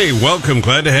Hey, welcome.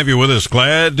 Glad to have you with us.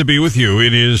 Glad to be with you.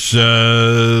 It is,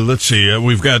 let's see,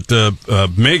 we've got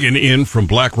Megan in from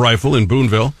Black Rifle in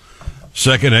Boonville.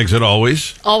 Second exit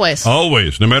always. Always.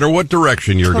 No matter what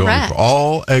direction you're Correct. going.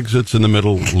 All exits in the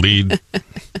middle lead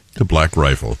to Black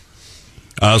Rifle.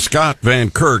 Scott Van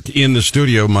Kirk in the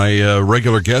studio, my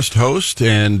regular guest host,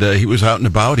 and he was out and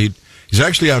about. He's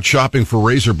actually out shopping for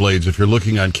razor blades if you're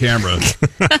looking on camera.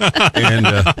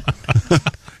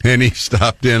 And he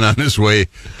stopped in on his way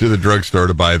to the drugstore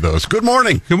to buy those. Good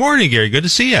morning. Good morning, Gary. Good to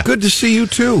see you. Good to see you,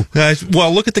 too.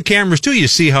 Well, look at the cameras, too. You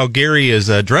see how Gary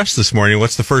is dressed this morning.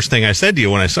 What's the first thing I said to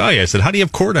you when I saw you? I said, how do you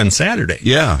have court on Saturday?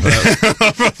 Yeah.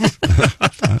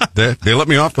 They let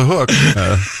me off the hook.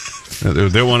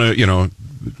 They want to,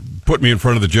 put me in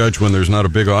front of the judge when there's not a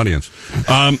big audience.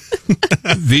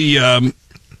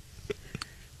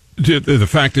 The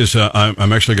fact is,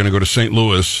 I'm actually going to go to St.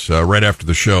 Louis right after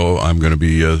the show. I'm going to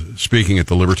be speaking at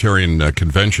the Libertarian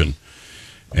Convention,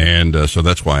 and so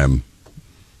that's why I'm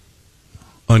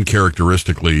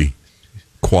uncharacteristically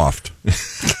coiffed,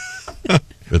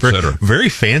 etc. Very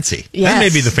fancy. Yes. That may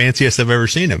be the fanciest I've ever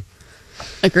seen him.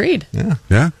 Agreed. Yeah.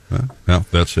 Well,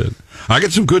 that's it. I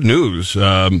got some good news.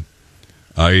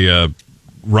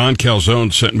 Ron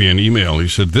Calzone sent me an email. He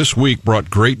said, this week brought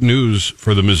great news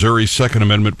for the Missouri Second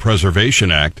Amendment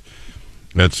Preservation Act.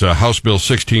 That's House Bill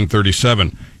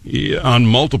 1637. On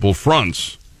multiple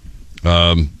fronts,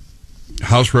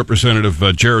 House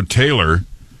Representative Jared Taylor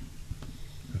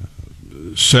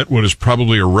set what is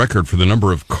probably a record for the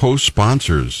number of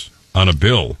co-sponsors on a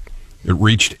bill. It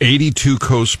reached 82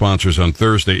 co-sponsors on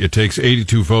Thursday. It takes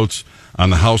 82 votes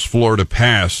on the House floor to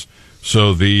pass.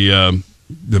 So the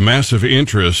massive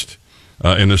interest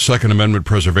in the Second Amendment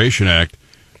Preservation Act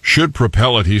should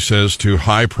propel it, he says, to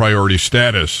high priority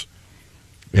status.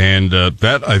 And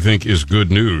that, I think, is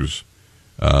good news.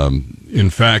 In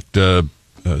fact,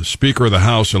 Speaker of the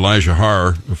House, Elijah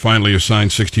Har, finally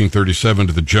assigned 1637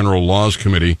 to the General Laws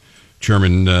Committee.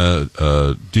 Chairman Dean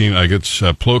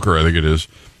Plocher, I think it is,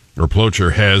 or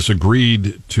Plocher, has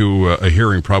agreed to a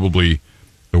hearing probably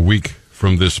a week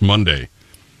from this Monday.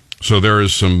 So there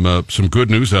is some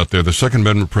good news out there. The Second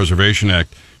Amendment Preservation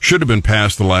Act should have been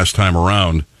passed the last time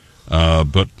around,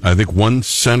 but I think one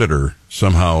senator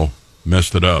somehow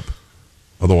messed it up.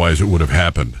 Otherwise, it would have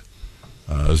happened.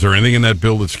 Is there anything in that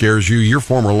bill that scares you? You're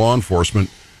former law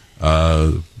enforcement.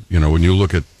 When you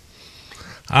look at...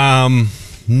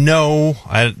 No,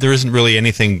 there isn't really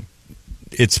anything.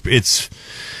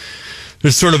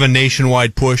 There's sort of a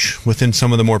nationwide push within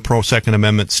some of the more pro-Second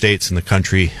Amendment states in the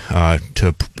country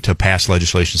to pass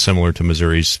legislation similar to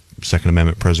Missouri's Second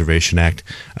Amendment Preservation Act.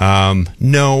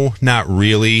 No, not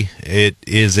really. I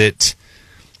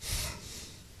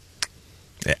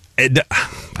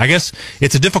guess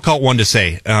it's a difficult one to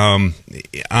say. On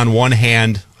one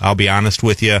hand, I'll be honest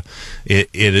with you,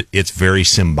 it's very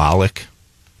symbolic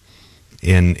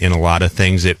in a lot of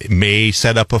things. It may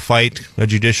set up a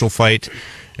judicial fight.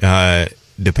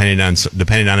 Depending on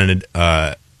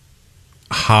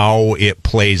how it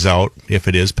plays out if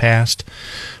it is passed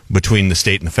between the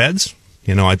state and the feds.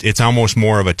 It's almost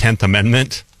more of a 10th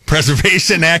Amendment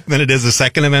Preservation Act than it is a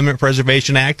Second Amendment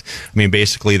Preservation Act. I mean,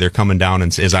 basically they're coming down,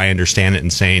 and, as I understand it,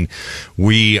 and saying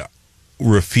we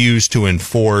refuse to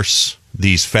enforce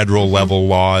these federal level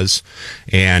laws,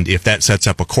 and if that sets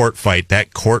up a court fight,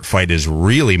 that court fight is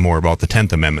really more about the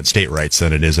 10th Amendment state rights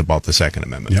than it is about the Second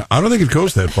Amendment. Yeah, I don't think it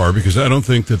goes that far, because I don't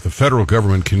think that the federal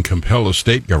government can compel a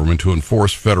state government to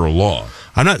enforce federal law.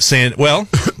 I'm not saying, well,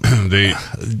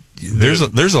 there's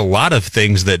a lot of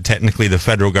things that technically the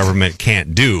federal government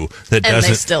can't do that and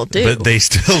doesn't. They still do. But they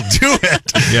still do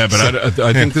it. Yeah, but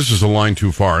I think this is a line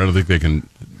too far. I don't think they can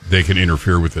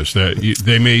interfere with this.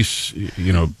 They may,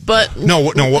 But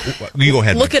no. You go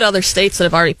ahead. Look at other states that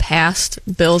have already passed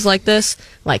bills like this,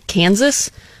 like Kansas,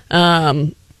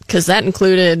 because that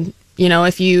included,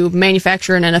 if you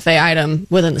manufacture an NFA item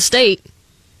within the state,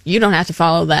 you don't have to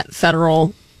follow that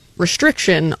federal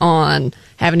restriction on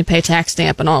having to pay tax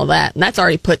stamp and all of that, and that's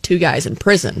already put 2 guys in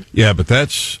prison. Yeah, but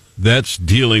that's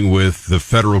dealing with the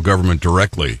federal government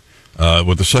directly.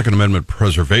 With the Second Amendment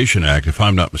Preservation Act, if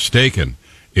I'm not mistaken,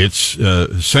 it's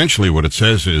essentially what it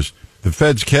says is the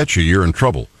feds catch you, you're in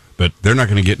trouble, but they're not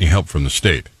going to get any help from the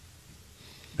state.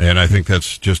 And I think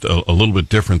that's just a little bit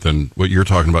different than what you're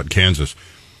talking about in Kansas.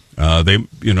 I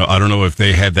don't know if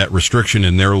they had that restriction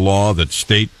in their law that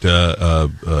state or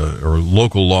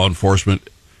local law enforcement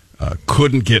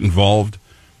couldn't get involved.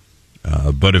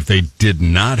 But if they did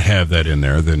not have that in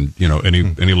there, then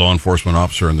any law enforcement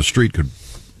officer in the street could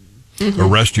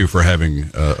arrest you for having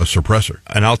a suppressor.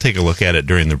 And I'll take a look at it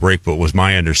during the break, but it was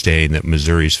my understanding that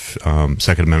Missouri's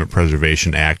Second Amendment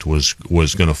Preservation Act was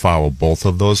going to follow both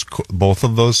of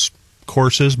those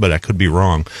courses, but I could be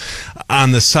wrong.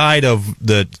 On the side of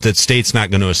that state's not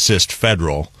going to assist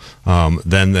federal,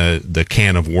 then the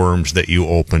can of worms that you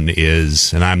open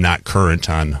is, and I'm not current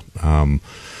on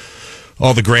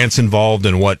all the grants involved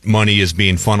and what money is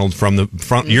being funneled from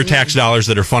your tax dollars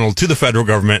that are funneled to the federal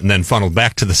government and then funneled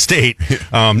back to the state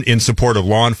in support of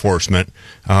law enforcement.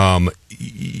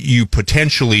 You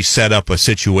potentially set up a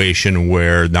situation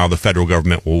where now the federal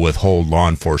government will withhold law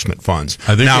enforcement funds.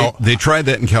 I think now, they tried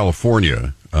that in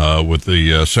California with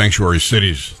the sanctuary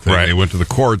cities thing. Right. They went to the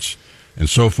courts, and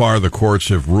so far the courts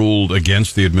have ruled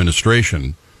against the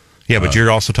administration. yeah, but you're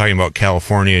also talking about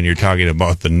California, and you're talking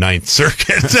about the Ninth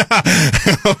Circuit.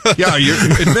 Yeah,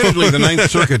 admittedly, the Ninth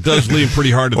Circuit does lean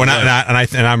pretty hard at the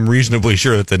left. And I'm reasonably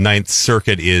sure that the Ninth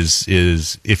Circuit is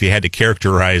if you had to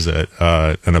characterize an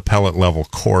appellate level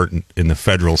court in the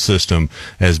federal system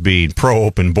as being pro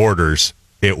open borders,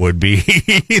 it would be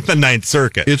the Ninth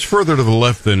Circuit. It's further to the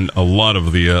left than a lot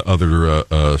of the other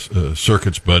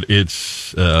circuits, but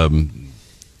it's as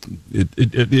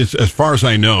far as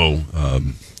I know,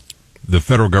 the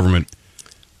federal government,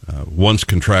 once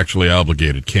contractually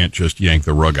obligated, can't just yank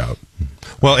the rug out.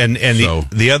 Well, and So-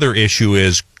 the other issue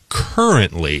is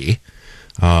currently,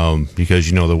 because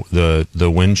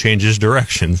the wind changes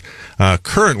directions.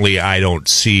 Currently, I don't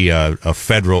see the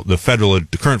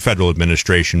current federal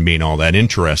administration being all that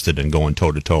interested in going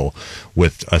toe to toe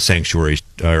with a sanctuary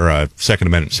or a Second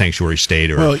Amendment sanctuary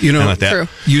state or anything like that. True.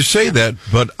 You say that,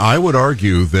 but I would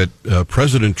argue that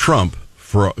President Trump,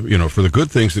 for the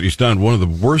good things that he's done, one of the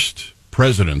worst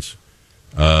presidents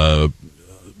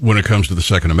when it comes to the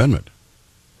Second Amendment.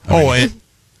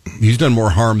 He's done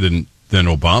more harm than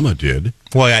Obama did.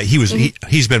 Well, yeah,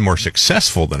 he's been more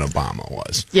successful than Obama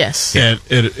was. Yes. At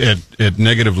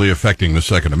negatively affecting the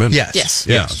Second Amendment. Yes.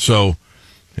 Yeah. So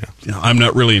I'm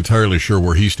not really entirely sure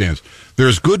where he stands.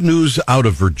 There's good news out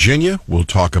of Virginia. We'll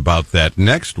talk about that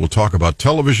next. We'll talk about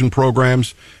television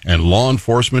programs and law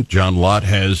enforcement. John Lott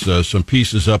has some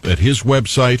pieces up at his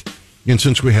website. And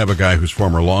since we have a guy who's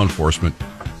former law enforcement,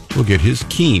 we'll get his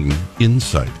keen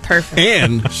insight. Perfect.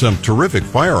 And some terrific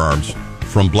firearms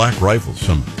from Black Rifle,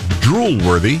 some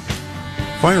drool-worthy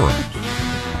firearms.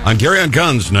 On Gary on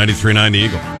Guns, 93.9 The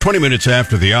Eagle. 20 minutes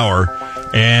after the hour,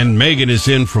 and Megan is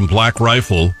in from Black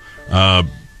Rifle.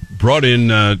 Brought in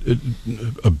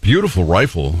a beautiful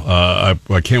rifle. I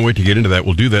can't wait to get into that.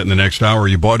 We'll do that in the next hour.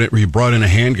 You brought in a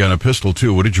handgun, a pistol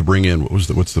too. What did you bring in? What's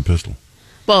the pistol?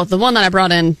 Well, the one that I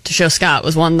brought in to show Scott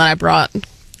was one that I brought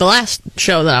the last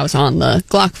show that I was on, the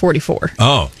Glock 44.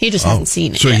 Oh. He just hasn't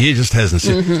seen it So yet. he just hasn't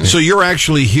seen it. So you're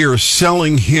actually here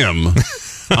selling him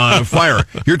on fire.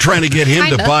 You're trying to get him to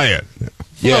Kinda. buy it.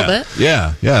 Little bit.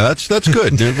 Yeah, that's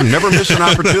good. Never miss an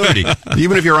opportunity.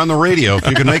 Even if you're on the radio, if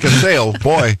you can make a sale,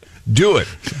 boy, do it.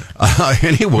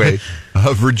 Anyway,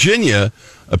 Virginia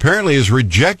apparently has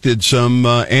rejected some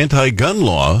anti-gun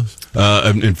laws.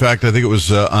 In fact, I think it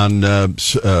was on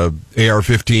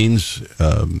AR-15s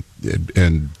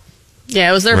and Yeah,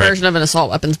 it was their Right. version of an assault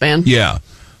weapons ban.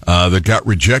 that got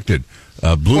rejected.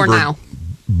 For now.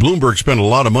 Bloomberg spent a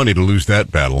lot of money to lose that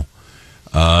battle.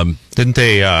 Didn't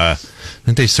they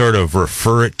sort of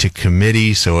refer it to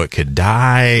committee so it could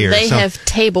die? Or They something? have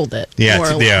tabled it, Yeah,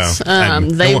 more or yeah. less.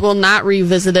 And- They will not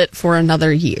revisit it for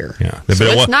another year. Yeah. So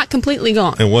But it's not completely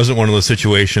gone. It wasn't one of those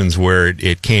situations where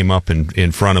it came up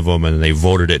in front of them and they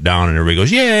voted it down and everybody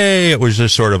goes, yay! It was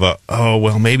just sort of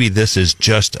maybe this is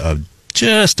just a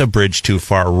bridge too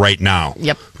far right now.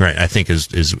 Yep. Right, I think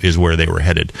is where they were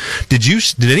headed. Did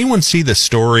anyone see the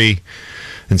story?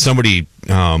 And somebody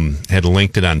had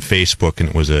linked it on Facebook, and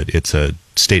it's a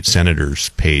state senator's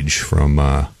page from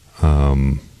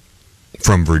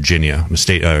Virginia,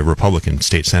 a Republican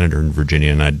state senator in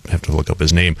Virginia, and I'd have to look up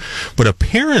his name. But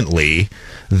apparently,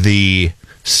 the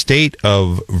state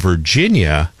of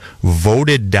Virginia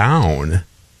voted down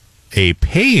a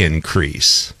pay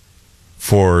increase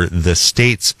for the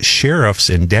state's sheriffs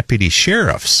and deputy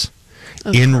sheriffs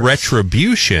in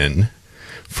retribution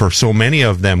for so many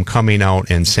of them coming out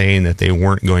and saying that they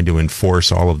weren't going to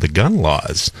enforce all of the gun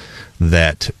laws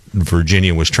that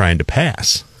Virginia was trying to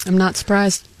pass. I'm not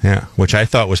surprised. Yeah, which I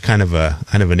thought was kind of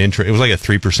an intro. It was like a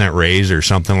 3% raise or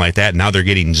something like that. Now they're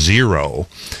getting 0,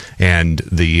 and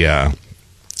the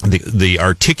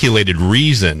articulated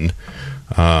reason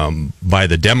by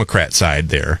the Democrat side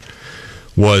there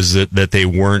was that it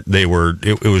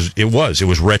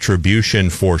was retribution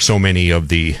for so many of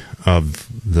the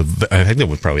I think that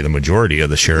was probably the majority of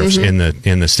the sheriffs in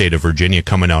the state of Virginia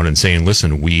coming out and saying,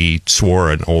 listen, we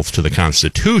swore an oath to the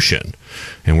Constitution,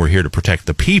 and we're here to protect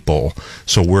the people,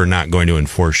 so we're not going to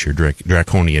enforce your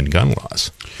draconian gun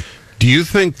laws. Do you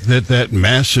think that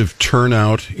massive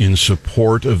turnout in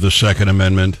support of the Second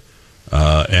Amendment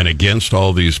and against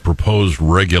all these proposed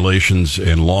regulations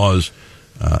and laws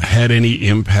had any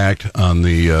impact on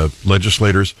the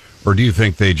legislators, or do you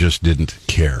think they just didn't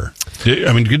care?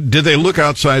 Did they look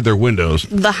outside their windows?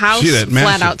 The House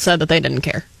flat out said that they didn't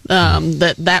care.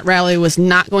 That rally was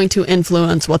not going to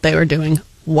influence what they were doing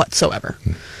whatsoever.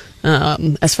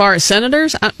 As far as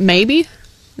senators, maybe,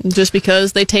 just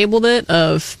because they tabled it,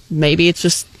 maybe it's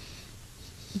just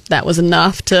that was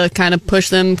enough to kind of push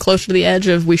them closer to the edge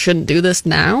of we shouldn't do this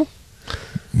now.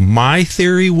 My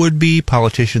theory would be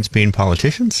politicians being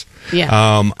politicians.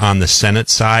 Yeah. On the Senate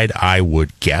side, I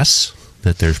would guess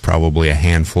that there's probably a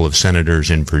handful of senators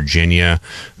in Virginia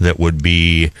that would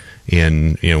be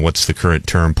in, what's the current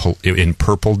term, in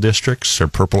purple districts or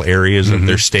purple areas of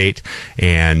their state,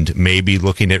 and maybe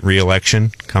looking at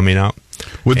re-election coming up.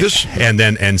 With this,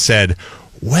 and said,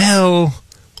 well,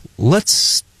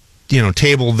 let's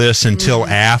table this until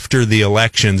after the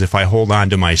elections. If I hold on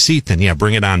to my seat, then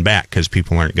bring it on back, because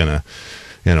people aren't going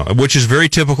to, which is very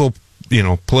typical,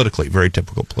 politically, very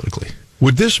typical politically.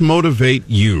 Would this motivate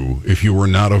you if you were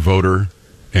not a voter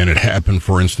and it happened,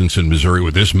 for instance, in Missouri?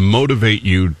 Would this motivate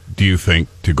you, do you think,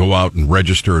 to go out and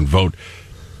register and vote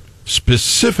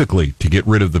specifically to get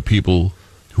rid of the people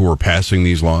who are passing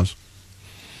these laws?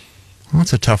 Well,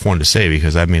 it's a tough one to say,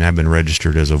 because I've been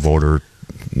registered as a voter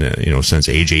since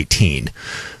age 18,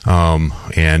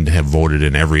 and have voted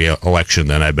in every election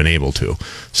that I've been able to.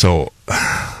 So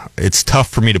it's tough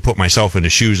for me to put myself in the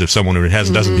shoes of someone who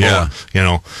doesn't vote.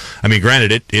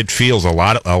 Granted, it feels a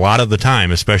lot of the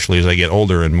time, especially as I get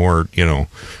older and more,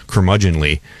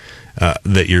 curmudgeonly,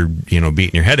 that you're,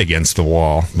 beating your head against the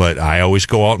wall. But I always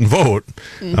go out and vote.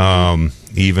 I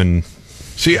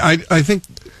think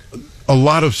a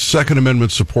lot of Second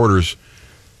Amendment supporters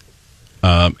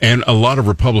and a lot of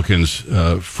Republicans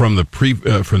from the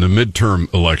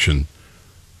midterm election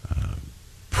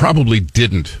probably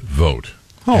didn't vote,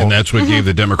 and that's what gave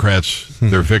the Democrats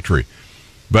their victory.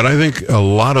 But I think a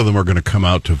lot of them are going to come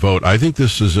out to vote. I think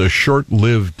this is a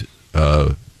short-lived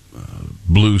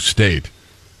blue state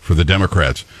for the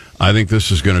Democrats. I think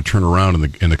this is going to turn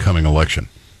around in the coming election.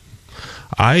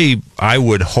 I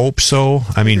would hope so.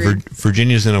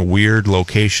 Virginia's in a weird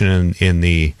location in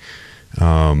the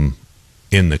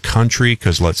country,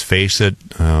 because let's face it,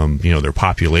 their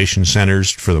population centers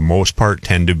for the most part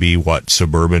tend to be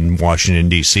suburban Washington,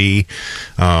 D.C.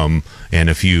 And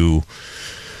if the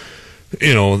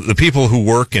people who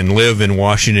work and live in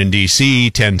Washington, D.C.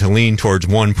 tend to lean towards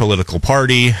one political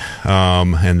party,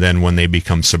 and then when they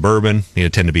become suburban,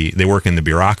 they work in the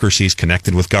bureaucracies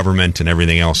connected with government and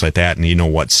everything else like that, and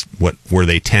where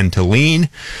they tend to lean.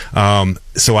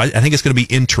 So I think it's going to be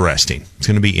interesting. It's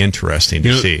going to be interesting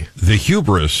to see. The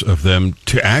hubris of them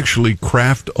to actually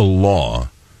craft a law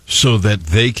so that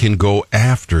they can go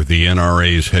after the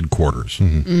NRA's headquarters.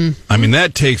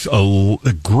 That takes a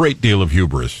great deal of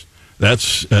hubris.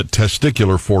 That's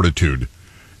testicular fortitude,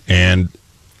 and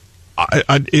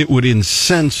it would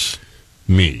incense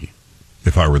me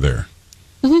if I were there.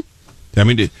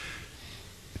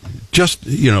 Just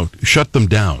shut them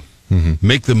down,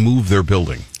 make them move their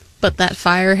building. But that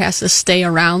fire has to stay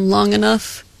around long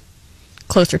enough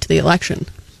closer to the election.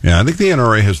 Yeah, I think the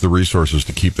NRA has the resources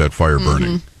to keep that fire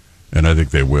burning, and I think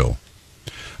they will.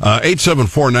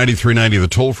 874-9390, the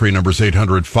toll-free number is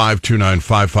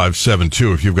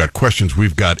 800-529-5572. If you've got questions,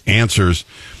 we've got answers.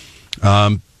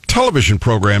 Television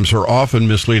programs are often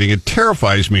misleading. It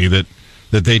terrifies me that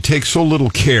they take so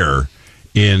little care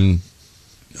in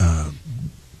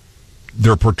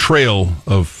their portrayal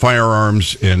of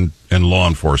firearms and law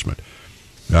enforcement.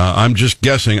 I'm just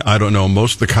guessing. I don't know.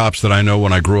 Most of the cops that I know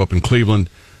when I grew up in Cleveland,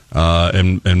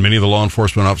 and many of the law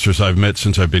enforcement officers I've met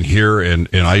since I've been here, and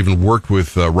I even worked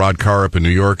with Rod Carr up in New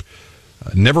York,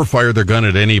 never fired their gun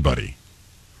at anybody.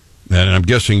 And I'm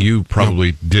guessing you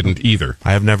probably didn't either.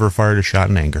 I have never fired a shot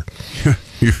in anger. Well,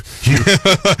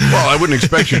 I wouldn't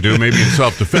expect you to, maybe in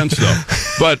self-defense, though.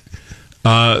 But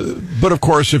of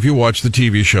course, if you watch the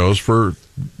TV shows for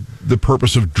the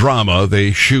purpose of drama,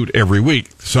 they shoot every week.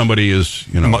 Somebody is,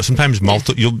 sometimes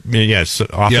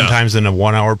oftentimes in a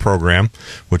 1 hour program,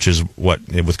 which is what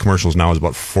with commercials now is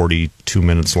about 42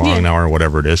 minutes long, an hour,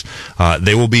 whatever it is.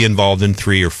 They will be involved in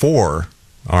 3 or 4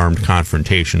 armed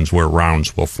confrontations where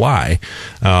rounds will fly,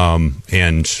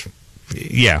 and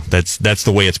that's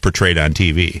the way it's portrayed on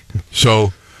TV.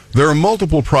 So There are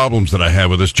multiple problems that I have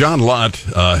with this. John Lott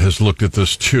has looked at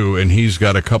this too, and he's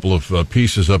got a couple of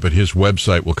pieces up at his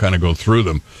website. We'll kind of go through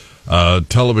them.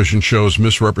 Television shows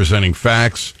misrepresenting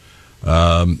facts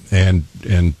and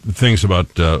things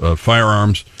about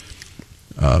firearms.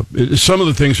 Some of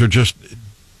the things are just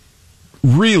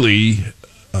really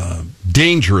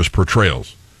dangerous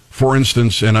portrayals. For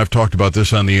instance, and I've talked about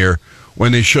this on the air,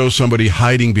 when they show somebody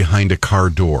hiding behind a car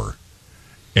door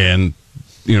and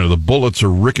the bullets are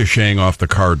ricocheting off the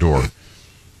car door.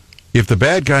 If the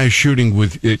bad guy is shooting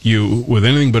at you with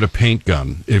anything but a paint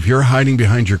gun, if you're hiding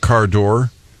behind your car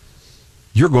door,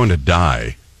 you're going to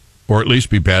die, or at least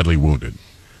be badly wounded.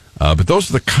 But those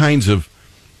are the kinds of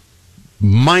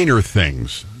minor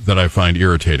things that I find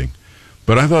irritating.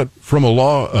 But I thought, from a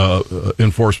law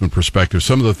enforcement perspective,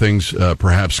 some of the things,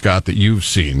 perhaps, Scott, that you've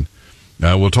seen,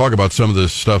 we'll talk about some of the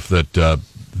stuff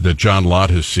that John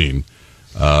Lott has seen.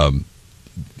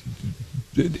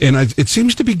 It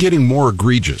seems to be getting more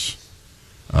egregious.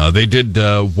 They did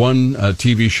one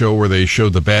TV show where they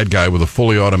showed the bad guy with a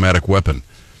fully automatic weapon.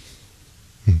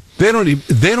 They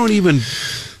don't even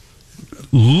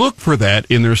look for that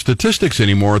in their statistics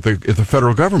anymore at the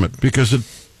federal government, because it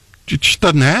just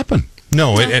doesn't happen.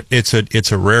 No,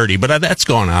 it's a rarity, but that's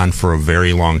gone on for a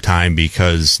very long time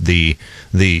because the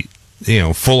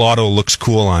full auto looks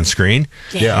cool on screen.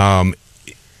 Yeah.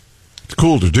 It's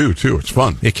cool to do too. It's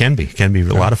fun. It can be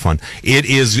a lot of fun. It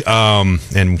is,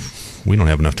 and we don't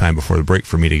have enough time before the break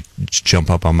for me to jump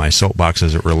up on my soapbox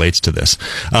as it relates to this.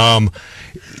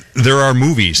 There are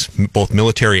movies, both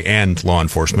military and law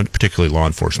enforcement, particularly law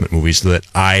enforcement movies, that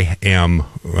I am,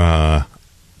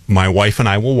 my wife and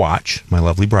I will watch, my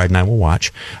lovely bride and I will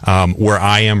watch, where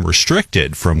I am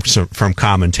restricted from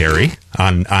commentary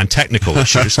on technical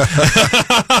issues. See,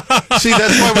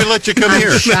 that's why we let you come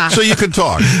here, so you can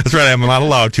talk. That's right. I'm not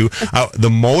allowed to. The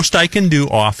most I can do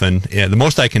often,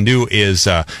 is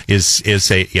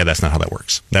say, yeah, that's not how that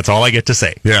works. That's all I get to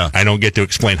say. Yeah. I don't get to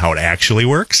explain how it actually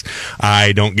works.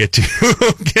 I don't get to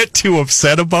get too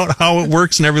upset about how it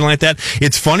works and everything like that.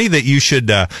 It's funny that you should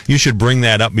bring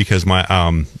that up, because my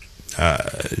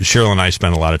Cheryl and I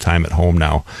spend a lot of time at home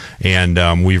now,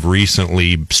 and we've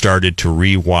recently started to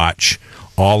rewatch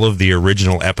all of the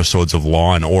original episodes of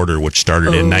Law and Order, which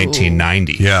started in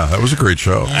 1990. Yeah, that was a great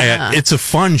show. It's a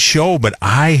fun show, but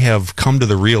I have come to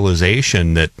the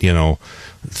realization that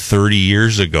 30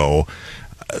 years ago,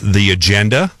 the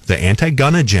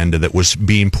anti-gun agenda that was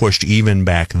being pushed even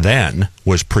back then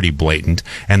was pretty blatant,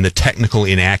 and the technical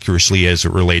inaccuracy as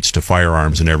it relates to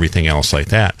firearms and everything else like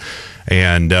that.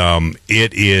 And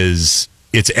it's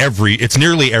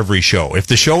nearly every show. If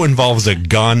the show involves a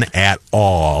gun at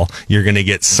all, you're going to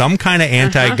get some kind of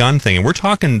anti-gun thing. And we're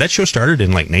talking, that show started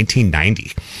in like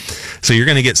 1990. So you're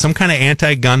going to get some kind of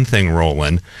anti-gun thing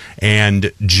rolling.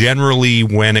 And generally,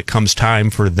 when it comes time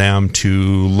for them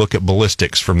to look at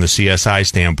ballistics from the CSI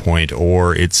standpoint,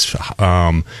 or it's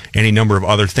any number of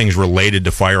other things related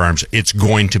to firearms, it's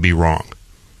going to be wrong.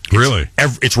 Really?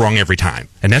 It's wrong every time.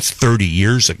 And that's 30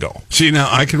 years ago. See, now,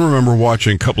 I can remember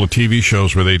watching a couple of TV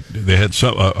shows where they had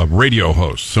a radio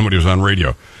host. Somebody was on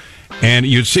radio. And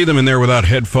you'd see them in there without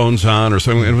headphones on or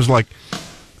something. And it was like,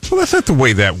 well, that's not the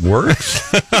way that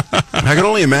works. I can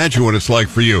only imagine what it's like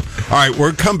for you. All right,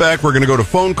 we'll come back. We're going to go to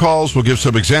phone calls. We'll give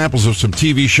some examples of some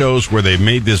TV shows where they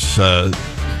made this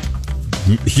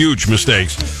huge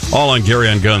mistakes. All on Gary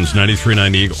on Guns,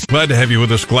 93.9 Eagle. Glad to have you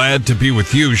with us. Glad to be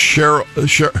with you. Cheryl's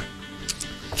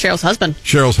husband.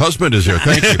 Cheryl's husband is here.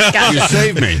 Thank you. Gotcha. You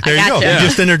saved me. There you go. Yeah. You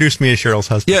just introduced me as Cheryl's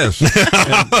husband. Yes.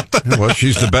 Well,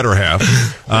 she's the better half.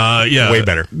 Yeah. Way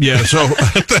better. Yeah, so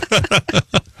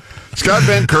Scott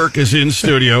Van Kirk is in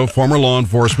studio, former law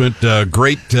enforcement,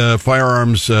 great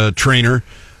firearms trainer.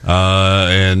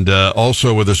 And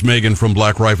also with us, Megan from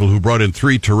Black Rifle, who brought in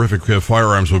 3 terrific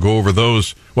firearms. We'll go over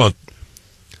those. Well,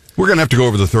 we're going to have to go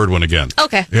over the third one again.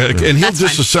 Okay. And he'll That's fine.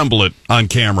 disassemble it on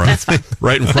camera. That's fine.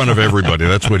 Right in front of everybody.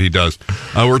 That's what he does.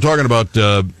 We're talking about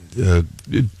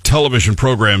television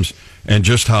programs and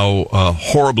just how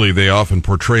horribly they often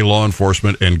portray law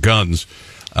enforcement and guns.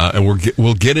 And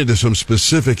we'll get into some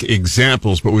specific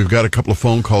examples, but we've got a couple of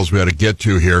phone calls we got to get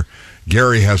to here.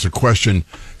 Gary has a question.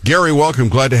 Gary, welcome.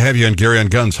 Glad to have you on Gary on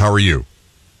Guns. How are you?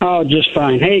 Oh, just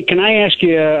fine. Hey, can I ask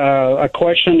you a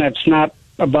question that's not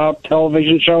about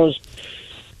television shows?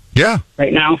 Yeah.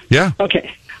 Right now? Yeah.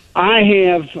 Okay. I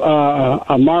have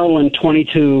a Marlin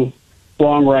 22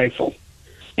 long rifle,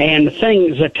 and the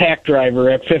thing is a tack driver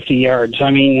at 50 yards.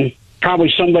 I mean,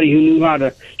 probably somebody who knew how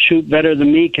to shoot better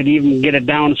than me could even get it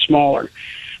down smaller.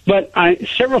 But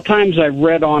several times I've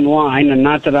read online, and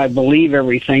not that I believe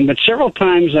everything, but several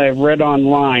times I've read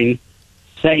online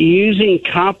that using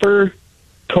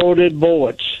copper-coated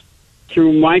bullets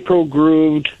through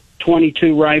micro-grooved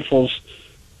 .22 rifles,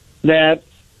 that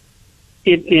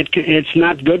it's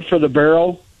not good for the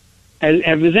barrel. Has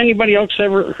anybody else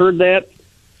ever heard that?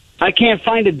 I can't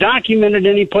find it documented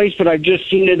any place, but I've just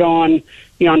seen it on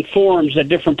forums at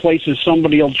different places.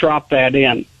 Somebody will drop that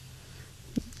in.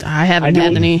 I haven't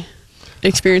had any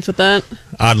experience with that.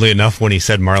 Oddly enough, when he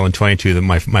said Marlin 22, that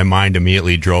my mind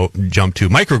immediately jumped to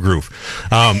microgroove.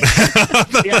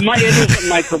 Yeah, it is a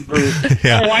microgroove.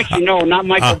 Yeah. Oh, actually, no, not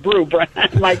microgroove, but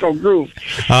microgroove.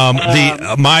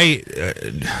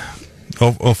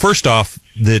 Well, first off,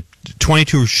 the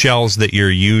 22 shells that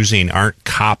you're using aren't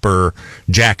copper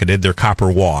jacketed; they're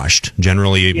copper washed.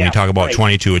 Generally, when we talk about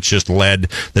 22, it's just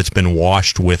lead that's been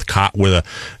washed with copper.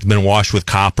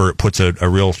 It puts a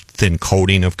real thin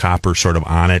coating of copper sort of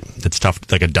on it. It's tough,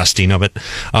 like a dusting of it.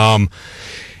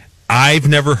 I've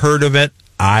never heard of it.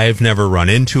 I've never run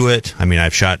into it. I mean,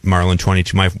 I've shot Marlin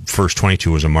 22. My first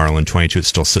 22 was a Marlin 22. It's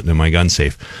still sitting in my gun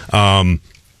safe.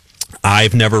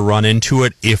 I've never run into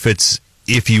it.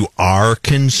 If you are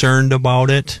concerned about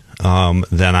it,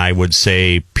 then I would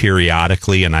say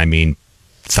periodically, and I mean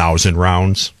 1,000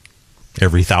 rounds,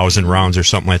 every 1,000 rounds or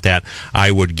something like that,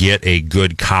 I would get a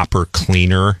good copper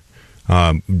cleaner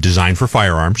designed for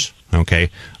firearms. Okay,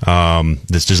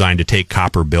 that's designed to take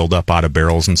copper buildup out of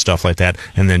barrels and stuff like that,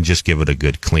 and then just give it a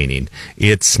good cleaning.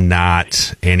 It's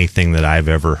not anything that I've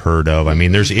ever heard of. I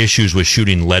mean, there's issues with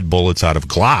shooting lead bullets out of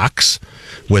Glocks,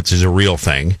 which is a real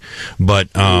thing, but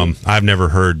I've never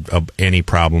heard of any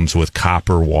problems with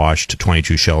copper washed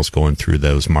 22 shells going through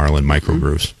those Marlin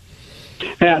microgrooves.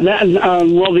 Yeah,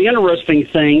 well, the interesting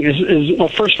thing is, well,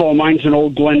 first of all, mine's an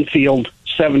old Glenfield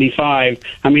 75.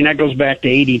 I mean, that goes back to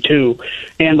 82.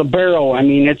 And the barrel, I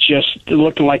mean, it's just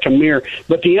looking like a mirror.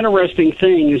 But the interesting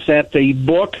thing is that the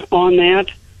book on that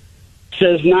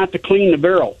says not to clean the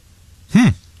barrel.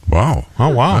 Wow.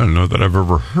 Oh, wow. I don't know that I've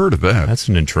ever heard of that. That's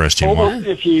an interesting Hold one. on,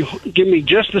 if you give me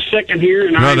just a second here,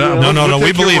 and No,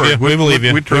 we believe you. We believe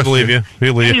you. We believe you.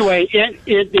 Anyway,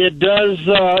 it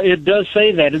does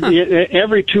say that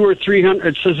every 200 or 300.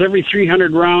 It says every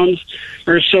 300 rounds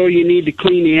or so you need to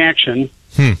clean the action.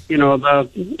 You know,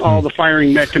 all the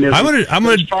firing mechanisms.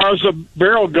 As far as the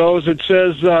barrel goes, it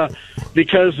says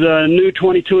because the new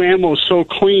 22 ammo is so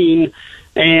clean.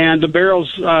 And the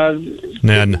barrels do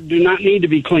not need to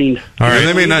be cleaned. All right,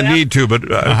 they may not need to, but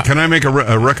can I make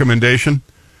a recommendation?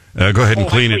 Go ahead and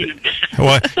clean it.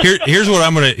 Well, here's what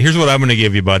I'm gonna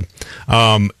give you, bud.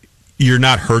 You're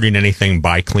not hurting anything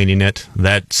by cleaning it.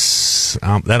 That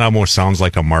almost sounds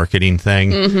like a marketing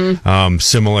thing.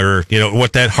 Similar,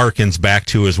 what that harkens back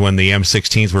to is when the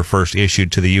M16s were first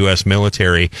issued to the U.S.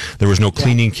 military. There was no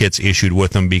cleaning kits issued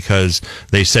with them because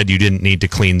they said you didn't need to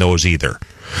clean those either.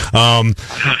 So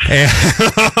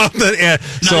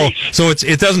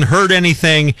it doesn't hurt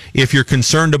anything. If you're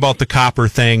concerned about the copper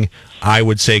thing, I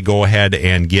would say go ahead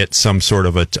and get some sort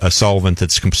of a solvent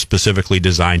that's specifically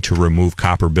designed to remove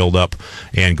copper buildup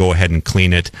and go ahead and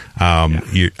clean it.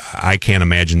 I can't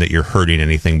imagine that you're hurting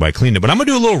anything by cleaning it. But I'm going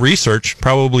to do a little research,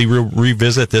 probably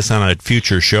revisit this on a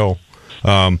future show.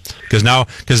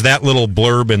 Because that little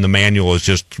blurb in the manual has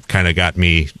just kind of got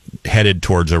me headed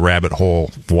towards a rabbit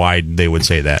hole. Why they would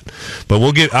say that? But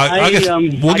we'll get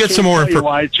some more.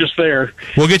 Why it's just there.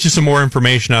 We'll get you some more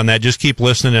information on that. Just keep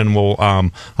listening,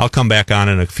 and I'll come back on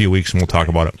in a few weeks and we'll talk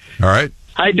about it. All right.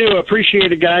 I do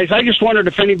appreciate it, guys. I just wondered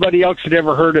if anybody else had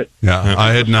ever heard it. Yeah,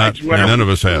 I had not. None of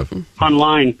us have.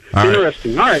 Online.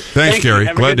 Interesting. All right. Thanks, Gary.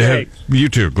 Glad to have you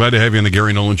too. Glad to have you on the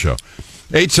Gary Nolan Show.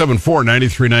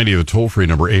 874-9390, the toll-free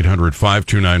number,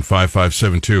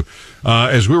 800-529-5572.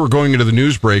 As we were going into the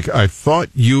news break, I thought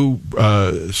you,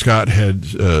 Scott, had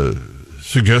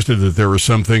suggested that there were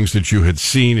some things that you had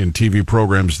seen in TV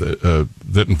programs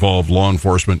that involved law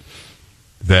enforcement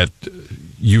that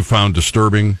you found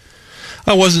disturbing.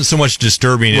 It wasn't so much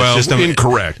disturbing. Well, it's just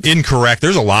incorrect. Incorrect.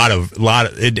 There's a lot of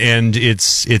and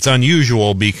it's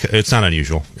unusual because it's not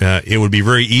unusual. It would be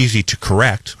very easy to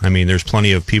correct. I mean, there's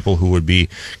plenty of people who would be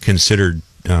considered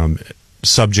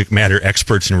subject matter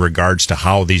experts in regards to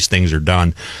how these things are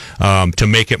done to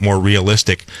make it more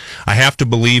realistic. I have to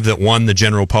believe that the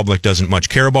general public doesn't much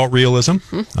care about realism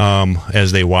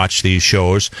as they watch these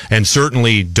shows, and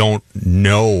certainly don't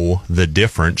know the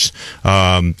difference.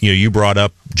 You brought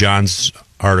up John's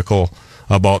article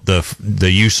about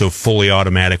the use of fully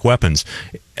automatic weapons.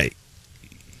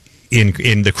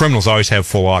 In the criminals always have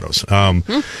full autos.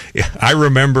 I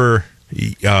remember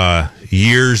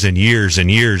years and years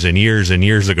and years and years and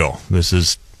years ago. This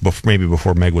is maybe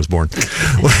before Meg was born,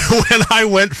 when I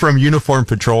went from uniform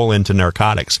patrol into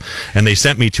narcotics, and they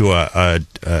sent me to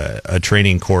a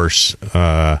training course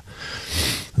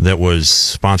that was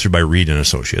sponsored by Reed and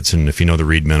Associates, and if you know the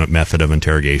Reed method of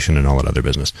interrogation and all that other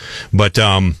business, but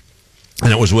and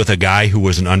it was with a guy who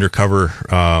was an undercover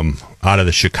out of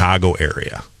the Chicago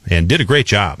area, and did a great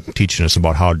job teaching us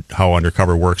about how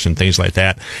undercover works and things like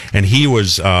that. And he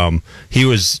was one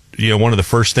of the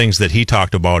first things that he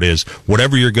talked about is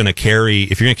whatever you're going to carry,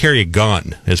 if you're going to carry a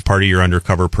gun as part of your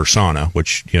undercover persona,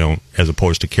 which, as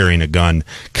opposed to carrying a gun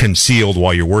concealed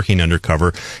while you're working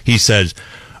undercover, he says,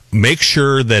 make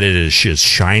sure that it is as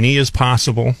shiny as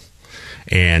possible,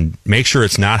 and make sure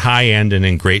it's not high end and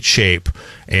in great shape,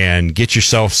 and get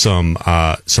yourself some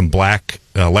black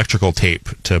electrical tape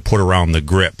to put around the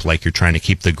grip, like you're trying to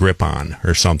keep the grip on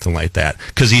or something like that.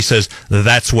 Because he says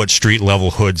that's what street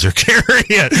level hoods are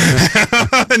carrying.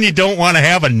 And you don't want to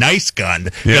have a nice gun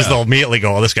because they'll immediately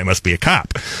go, "Oh, this guy must be a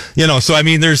cop." So I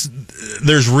mean, there's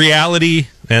reality,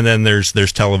 and then there's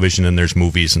television, and there's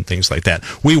movies and things like that.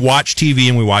 We watch TV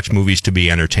and we watch movies to be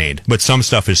entertained, but some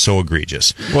stuff is so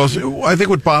egregious. Well, I think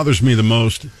what bothers me the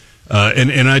most,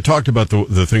 and I talked about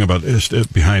the thing about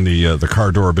behind the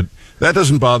car door, but that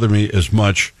doesn't bother me as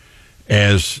much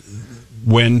as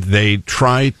when they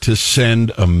try to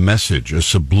send a message, a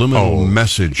subliminal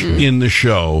message in the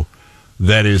show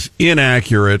that is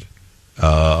inaccurate,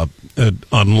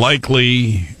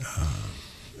 unlikely,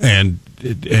 and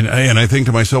I think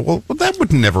to myself, well, that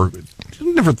would never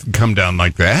come down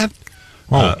like that.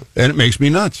 And it makes me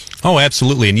nuts. Oh,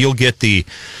 absolutely. And you'll get the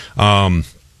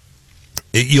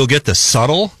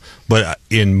subtle, but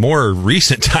in more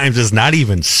recent times, it's not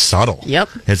even subtle. Yep,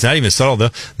 it's not even subtle.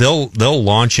 They'll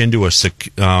launch into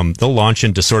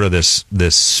sort of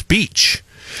this speech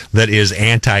that is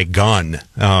anti-gun.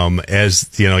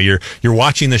 As you're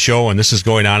watching the show and this is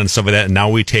going on and stuff like that, and now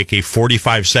we take a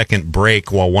 45-second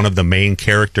break while one of the main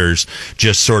characters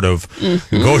just sort of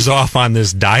goes off on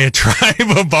this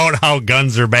diatribe about how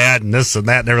guns are bad and this and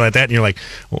that and everything like that, and you're like,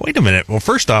 well, wait a minute. Well,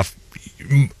 first off,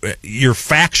 you're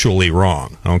factually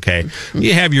wrong, okay?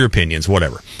 You have your opinions,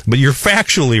 whatever, but you're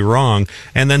factually wrong.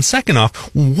 And then second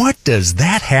off, what does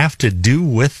that have to do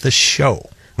with the show?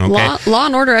 Okay. Law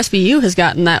and Order SVU has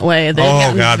gotten that way. They've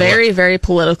gotten very, very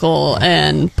political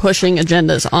and pushing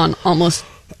agendas on almost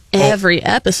every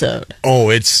episode.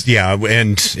 And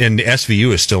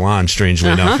SVU is still on, strangely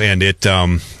enough, and it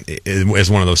is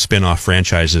one of those spin-off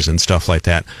franchises and stuff like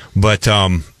that. But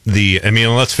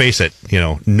let's face it,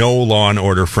 no Law and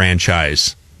Order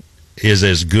franchise is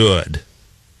as good,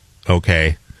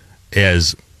 okay,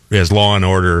 as Law and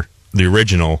Order the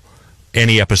original.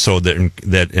 Any episode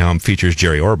that features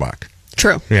Jerry Orbach.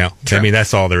 True. Yeah. True. I mean,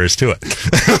 that's all there is to it.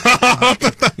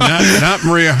 not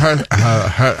Maria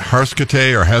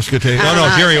Harskate or Haskate.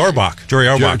 No, Jerry Orbach. Jerry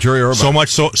Orbach.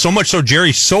 So much so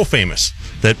Jerry's so famous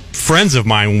that friends of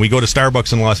mine, when we go to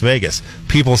Starbucks in Las Vegas,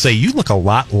 people say, "You look a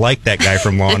lot like that guy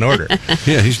from Law and Order."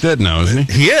 Yeah, he's dead now,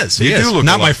 isn't he? He is. He is.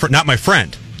 Not my friend.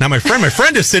 Now, my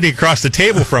friend is sitting across the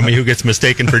table from me who gets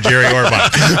mistaken for Jerry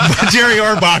Orbach. But Jerry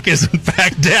Orbach is, in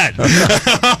fact, dead.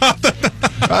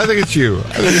 I think it's you.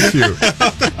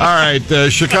 All right.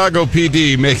 Chicago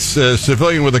PD makes a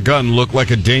civilian with a gun look like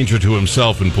a danger to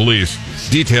himself and police.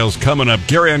 Details coming up.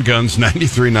 Gary on Guns,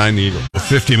 93.9 The Eagle.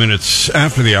 50 minutes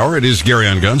after the hour, it is Gary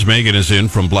on Guns. Megan is in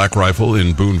from Black Rifle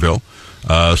in Boonville.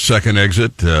 Second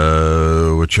exit,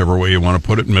 whichever way you want to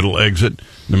put it, middle exit,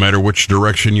 no matter which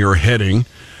direction you're heading.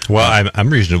 Well,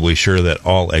 I'm reasonably sure that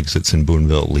all exits in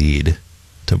Boonville lead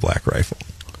to Black Rifle.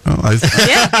 I'm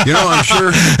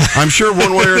sure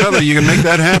one way or another you can make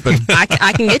that happen. I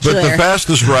can get you there. But the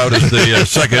fastest route is the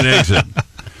second exit.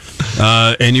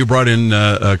 And you brought in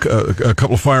a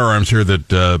couple of firearms here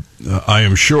that I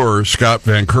am sure Scott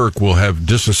Van Kirk will have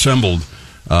disassembled.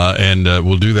 And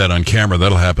we'll do that on camera.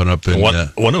 That'll happen up in... One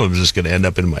of them is just going to end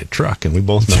up in my truck, and we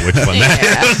both know which one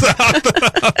that is.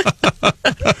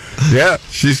 Yeah,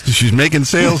 she's making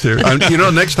sales here.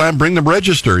 Next time, bring the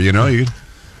register,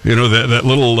 that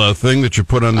little thing that you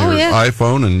put on your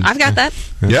iPhone. And I've got that.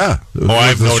 Yeah.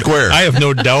 I have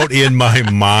no doubt in my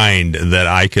mind that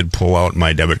I could pull out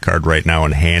my debit card right now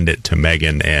and hand it to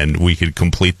Megan, and we could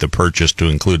complete the purchase to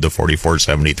include the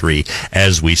 4473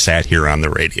 as we sat here on the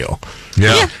radio.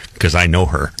 Yeah. Because I know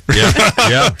her.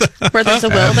 Yeah. Where there's a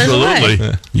will, there's a way.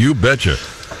 Absolutely. You betcha.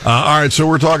 All right, so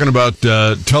we're talking about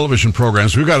television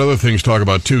programs. We've got other things to talk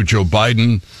about, too. Joe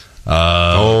Biden.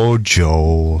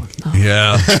 Joe.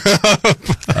 Yeah.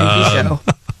 Joe.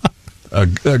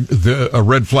 A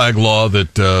red flag law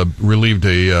that relieved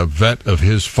a vet of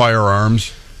his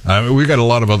firearms. We've got a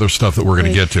lot of other stuff that we're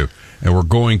going to get to, and we're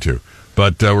going to.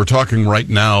 But we're talking right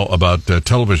now about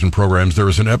television programs. There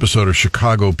was an episode of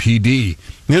Chicago PD.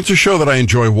 And it's a show that I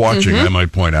enjoy watching, I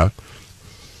might point out.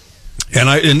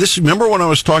 And this, remember when I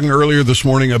was talking earlier this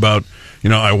morning about,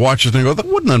 I watch it and I go, that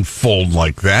wouldn't unfold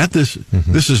like that. This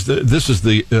is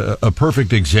a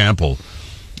perfect example.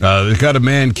 They've got a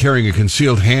man carrying a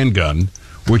concealed handgun,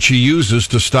 which he uses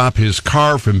to stop his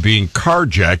car from being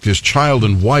carjacked. His child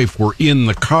and wife were in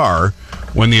the car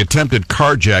when the attempted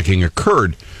carjacking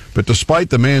occurred. But despite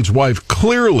the man's wife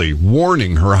clearly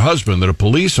warning her husband that a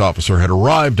police officer had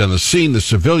arrived on the scene, the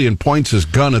civilian points his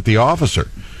gun at the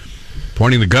officer.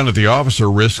 Pointing the gun at the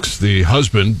officer risks the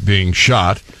husband being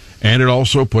shot, and it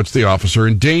also puts the officer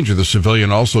in danger. The civilian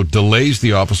also delays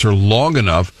the officer long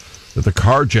enough that the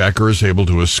carjacker is able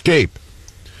to escape.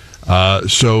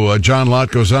 So John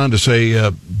Lott goes on to say,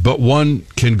 but one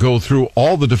can go through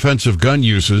all the defensive gun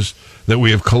uses that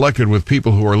we have collected with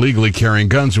people who are legally carrying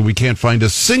guns, and we can't find a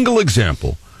single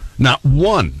example, not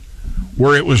one,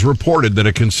 where it was reported that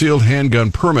a concealed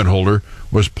handgun permit holder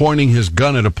was pointing his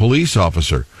gun at a police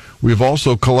officer. We've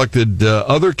also collected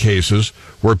other cases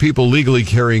where people legally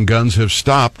carrying guns have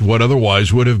stopped what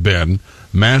otherwise would have been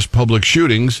mass public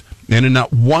shootings, and in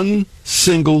not one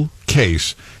single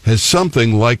case has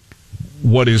something like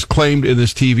what is claimed in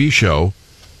this TV show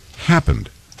happened.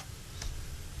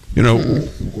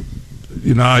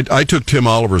 I took Tim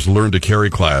Oliver's Learn to Carry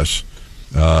class,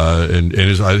 and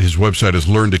his website is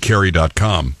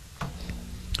learntocarry.com.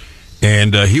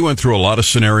 And he went through a lot of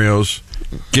scenarios,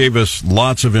 gave us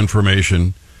lots of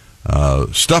information,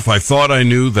 stuff I thought I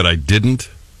knew that I didn't.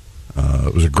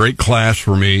 It was a great class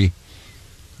for me.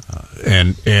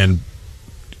 And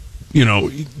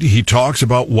he talks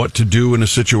about what to do in a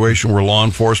situation where law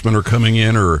enforcement are coming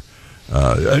in, or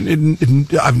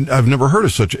I've never heard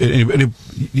of such.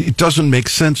 It doesn't make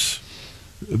sense,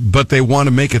 but they want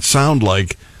to make it sound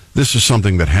like this is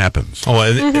something that happens.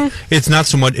 It's not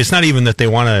so much. It's not even that they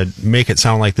want to make it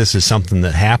sound like this is something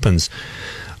that happens.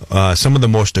 Some of the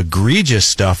most egregious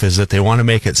stuff is that they want to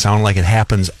make it sound like it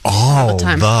happens all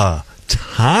the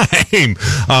time.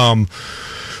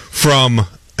 From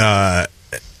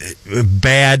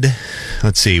bad.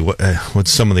 Let's see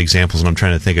what's some of the examples, and I'm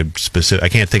trying to think of specific. I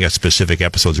can't think of specific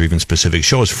episodes or even specific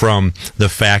shows. From the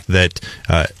fact that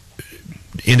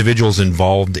individuals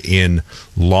involved in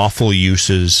lawful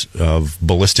uses of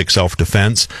ballistic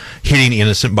self-defense hitting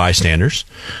innocent bystanders,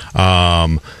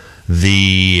 the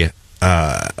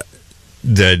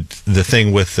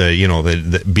thing with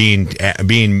the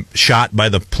being shot by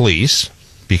the police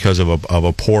because of a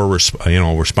poor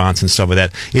response and stuff like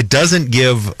that. It doesn't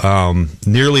give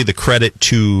nearly the credit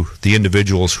to the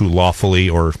individuals who lawfully,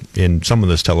 or in some of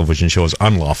those television shows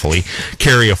unlawfully,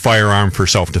 carry a firearm for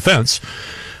self-defense.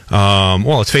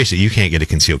 Well, let's face it, you can't get a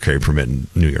concealed carry permit in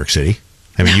New York City.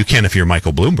 I mean, you can if you're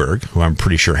Michael Bloomberg, who I'm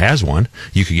pretty sure has one.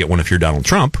 You could get one if you're Donald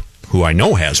Trump, who I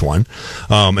know has one,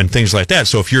 and things like that.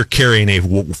 So if you're carrying a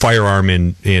firearm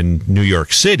in New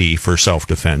York City for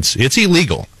self-defense, it's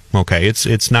illegal. Okay,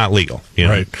 it's not legal,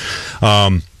 right?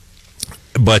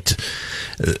 But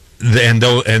then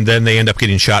they end up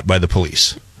getting shot by the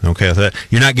police. Okay,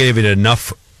 you're not giving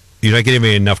enough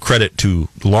credit to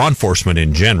law enforcement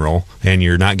in general, and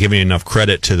you're not giving enough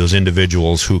credit to those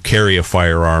individuals who carry a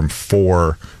firearm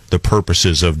for the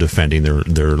purposes of defending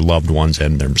their loved ones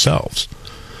and themselves.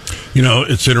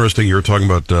 It's interesting. You're talking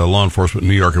about law enforcement in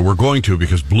New York, and we're going to,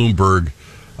 because Bloomberg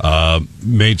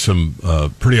made some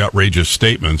pretty outrageous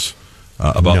statements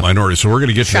about minorities. So we're going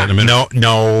to get to that in a minute.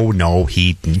 No.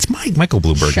 It's Michael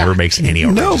Bloomberg never makes any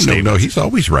outrageous statements. No, he's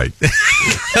always right.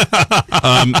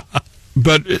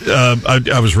 But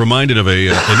I was reminded of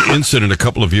an incident a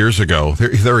couple of years ago.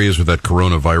 There he is with that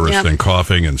coronavirus thing,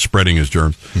 coughing and spreading his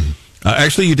germs. Mm-hmm.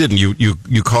 Actually, you didn't.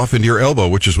 You cough into your elbow,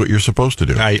 which is what you're supposed to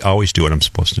do. I always do what I'm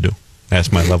supposed to do.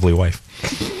 Ask my lovely wife.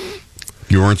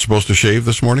 You weren't supposed to shave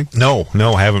this morning? No,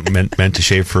 I haven't meant to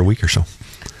shave for a week or so.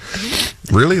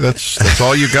 Really? That's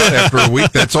all you got after a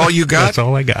week? That's all you got? That's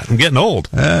all I got. I'm getting old.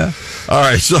 All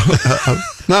right, so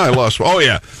now I lost. Oh,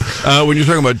 yeah. When you're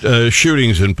talking about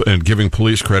shootings and giving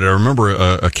police credit, I remember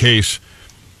a case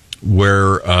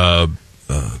where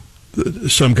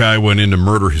some guy went in to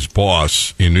murder his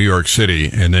boss in New York City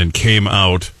and then came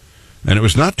out, and it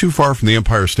was not too far from the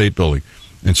Empire State Building,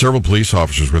 and several police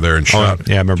officers were there and shot.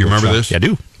 Yeah, I remember. Do you remember this? Yeah, I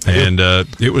do. And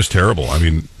it was terrible. I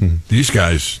mean, these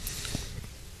guys,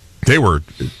 they were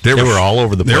all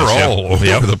over the place. They were all over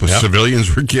the place. Yep.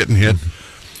 Civilians were getting hit.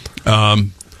 How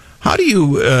do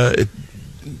you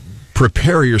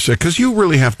prepare yourself? Because you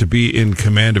really have to be in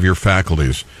command of your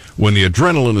faculties when the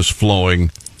adrenaline is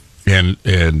flowing and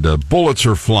bullets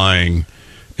are flying,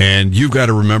 and you've got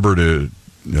to remember to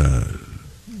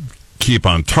keep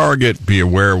on target, be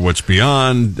aware of what's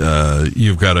beyond.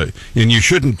 You've got to, and you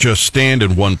shouldn't just stand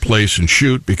in one place and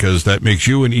shoot because that makes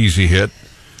you an easy hit.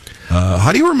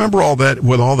 How do you remember all that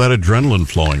with all that adrenaline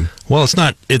flowing? Well,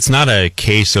 it's not a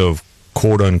case of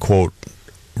quote unquote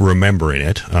remembering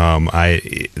it.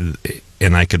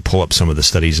 I could pull up some of the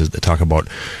studies that talk about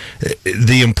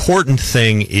the important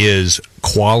thing is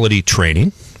quality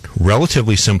training,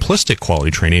 relatively simplistic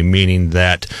quality training, meaning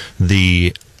that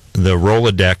the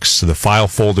Rolodex, the file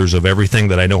folders of everything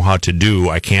that I know how to do,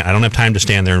 I don't have time to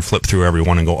stand there and flip through every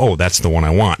one and go, oh, that's the one I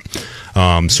want.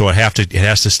 So it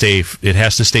has to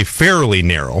stay fairly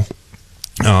narrow.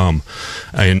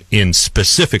 In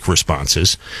specific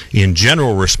responses. In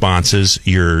general responses,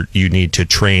 you need to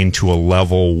train to a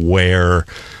level where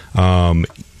I'm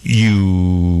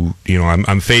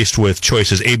faced with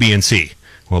choices A, B, and C.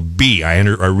 Well, B, I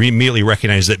immediately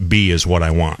recognize that B is what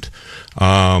I want.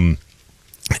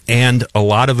 And a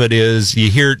lot of it is you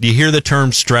hear the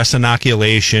term stress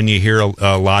inoculation. You hear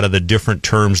a lot of the different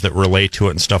terms that relate to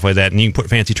it and stuff like that. And you can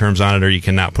put fancy terms on it, or you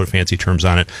cannot put fancy terms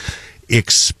on it.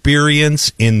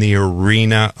 Experience in the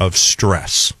arena of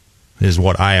stress is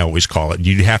what I always call it.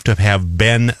 You have to have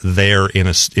been there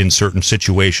in certain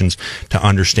situations to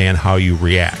understand how you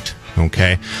react.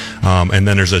 Okay, and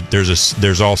then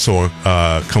there's also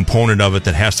a component of it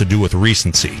that has to do with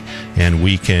recency, and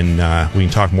we can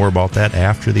talk more about that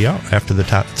after the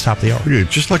top of the hour. Yeah,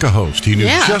 just like a host, he knew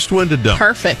just when to dump.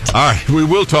 Perfect. All right, we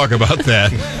will talk about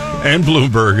that and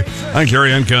Bloomberg. I'm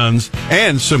Gary on guns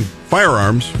and some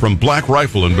firearms from Black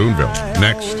Rifle in Boonville.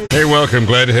 Next. Hey, welcome.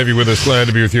 Glad to have you with us. Glad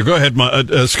to be with you. Go ahead,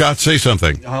 Scott. Say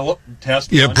something.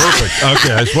 Test. Yeah, perfect.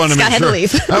 Okay, I just wanted to make Scott sure. had to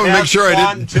leave. I want to make sure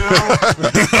I didn't.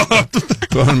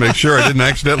 I want to make sure I didn't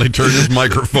accidentally turn his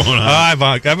microphone on.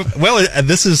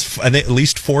 This is at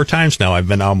least 4 times now. I've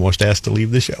been almost asked to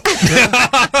leave the show.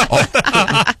 What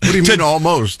do you mean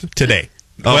almost? Today.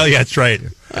 Oh. Well, yeah, that's right.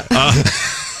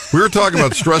 We were talking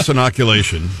about stress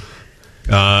inoculation.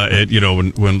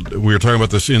 When we were talking about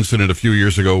this incident a few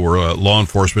years ago where law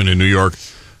enforcement in New York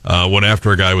went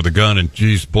after a guy with a gun, and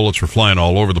bullets were flying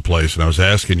all over the place. And I was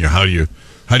asking you, how do you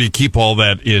keep all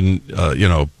that in,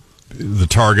 the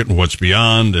target and what's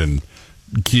beyond, and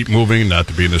keep moving, not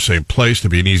to be in the same place, to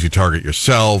be an easy target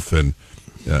yourself, and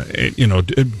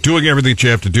doing everything that you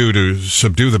have to do to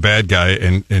subdue the bad guy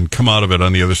and come out of it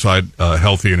on the other side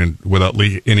healthy and without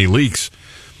any leaks.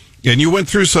 And you went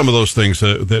through some of those things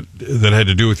that had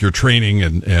to do with your training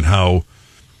and how,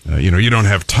 you don't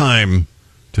have time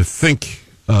to think,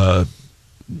 go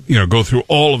through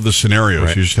all of the scenarios.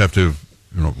 Right. You just have to,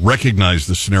 recognize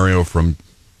the scenario from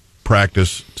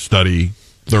practice, study,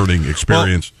 learning,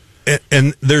 experience. Well,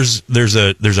 and there's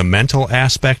a mental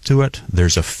aspect to it.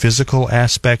 There's a physical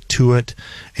aspect to it,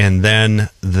 and then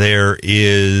there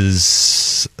is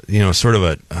sort of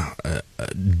a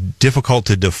difficult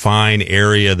to define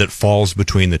area that falls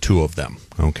between the two of them.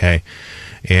 Okay,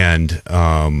 and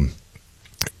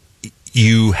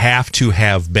you have to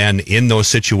have been in those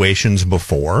situations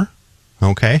before.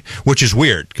 Okay, which is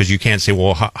weird because you can't say,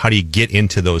 well, how do you get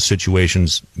into those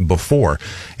situations before?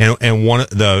 And one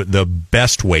the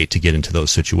best way to get into those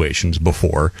situations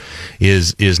before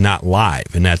is not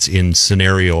live, and that's in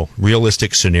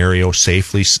realistic scenario,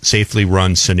 safely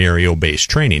run scenario based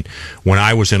training. When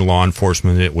I was in law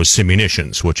enforcement, it was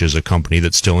Simunitions, which is a company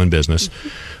that's still in business.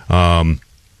 And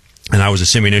I was a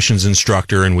Simunitions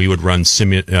instructor, and we would run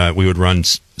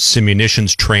Simunitions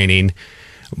training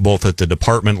both at the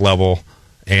department level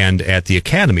and at the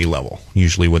academy level,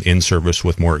 usually with in-service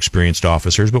with more experienced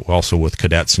officers, but also with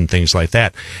cadets and things like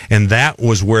that. And that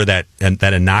was where that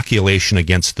inoculation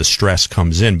against the stress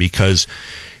comes in, because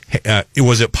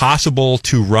was it possible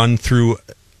to run through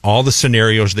all the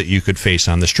scenarios that you could face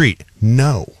on the street?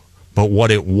 No. But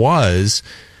what it was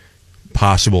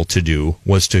possible to do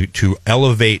was to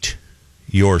elevate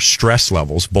your stress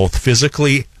levels, both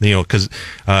physically, because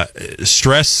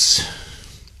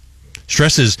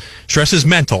Stress is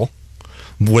mental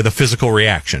with a physical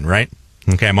reaction, right?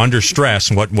 Okay, I'm under stress,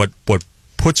 and what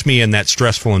puts me in that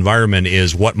stressful environment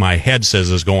is what my head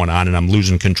says is going on, and I'm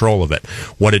losing control of it.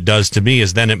 What it does to me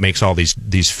is then it makes all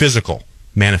these physical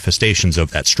manifestations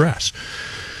of that stress.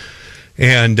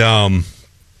 And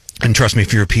trust me,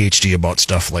 if you're a PhD about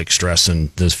stuff like stress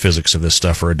and the physics of this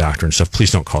stuff, or a doctor and stuff,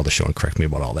 please don't call the show and correct me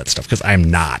about all that stuff, because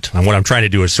I'm not. And what I'm trying to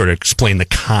do is sort of explain the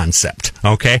concept,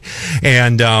 okay?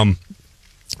 And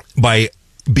by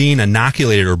being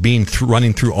inoculated or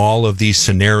running through all of these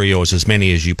scenarios, as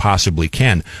many as you possibly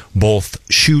can, both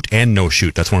shoot and no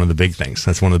shoot. That's one of the big things.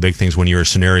 That's one of the big things when you're a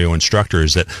scenario instructor,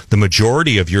 is that the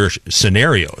majority of your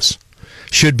scenarios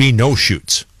should be no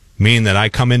shoots. meaning that I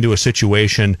come into a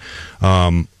situation,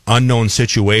 unknown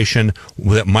situation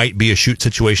that might be a shoot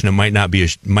situation, it might not be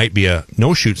might be a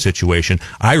no shoot situation.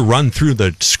 I run through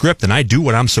the script and I do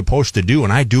what I'm supposed to do,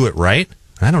 and I do it right,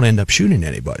 and I don't end up shooting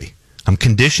anybody. I'm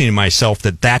conditioning myself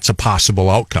that that's a possible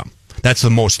outcome. That's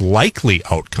the most likely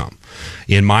outcome.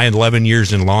 In my 11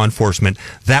 years in law enforcement,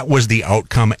 that was the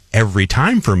outcome every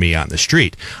time for me on the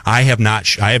street. I've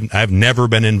never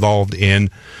been involved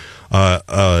in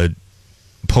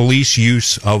police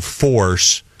use of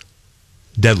force,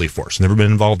 deadly force. Never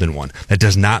been involved in one. That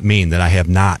does not mean that I have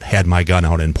not had my gun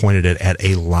out and pointed it at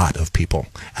a lot of people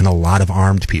and a lot of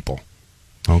armed people.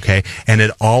 Okay? And it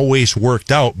always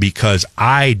worked out because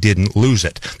I didn't lose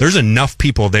it. There's enough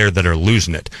people there that are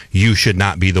losing it. You should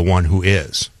not be the one who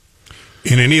is.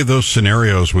 In any of those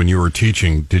scenarios when you were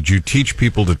teaching, did you teach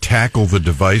people to tackle the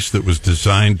device that was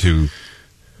designed to,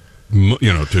 put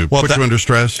you under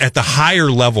stress? At the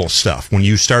higher level stuff, when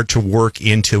you start to work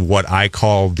into what I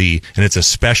call and it's a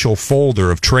special folder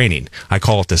of training, I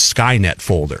call it the Skynet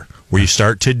folder, where you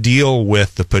start to deal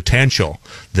with the potential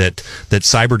that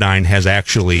Cyberdyne has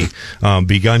actually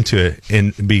begun to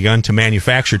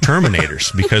manufacture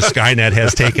Terminators because Skynet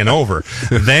has taken over.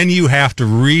 Then you have to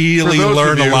really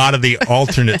learn a lot of the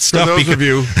alternate stuff. For those of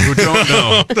you who don't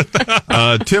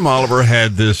know, Tim Oliver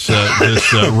had this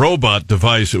robot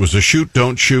device. It was a shoot,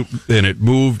 don't shoot, and it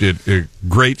moved at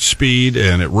great speed,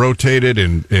 and it rotated,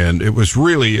 and it was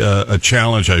really a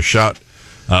challenge. I shot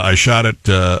it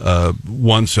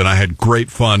once, and I had great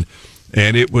fun.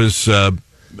 And it was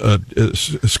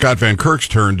Scott Van Kirk's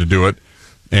turn to do it.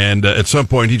 And at some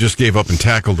point, he just gave up and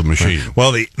tackled the machine.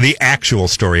 Well, the actual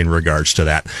story in regards to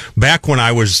that, back when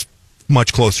I was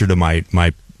much closer to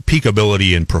my peak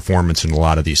ability and performance in a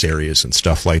lot of these areas and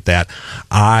stuff like that,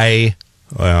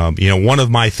 one of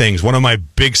my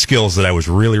big skills that I was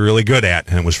really, really good at,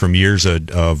 and it was from years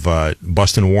of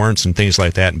busting warrants and things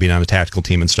like that and being on the tactical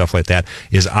team and stuff like that,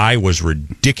 is I was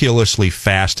ridiculously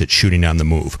fast at shooting on the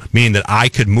move, meaning that I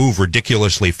could move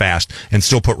ridiculously fast and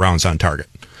still put rounds on target.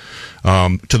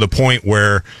 To the point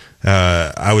where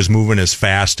I was moving as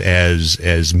fast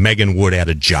as Megan would at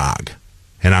a jog,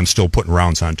 and I'm still putting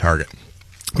rounds on target,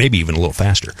 maybe even a little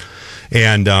faster.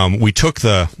 And we took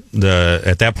at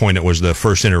that point, it was the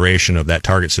first iteration of that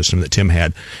target system that Tim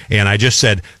had. And I just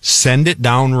said, send it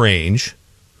down range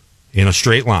in a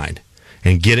straight line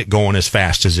and get it going as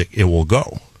fast as it will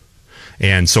go.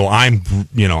 And so I'm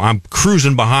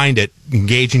cruising behind it,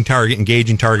 engaging target, and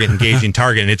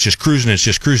it's just cruising,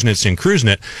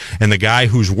 it. And the guy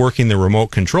who's working the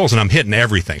remote controls, and I'm hitting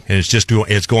everything, and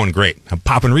it's going great. I'm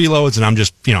popping reloads, and I'm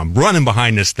just, I'm running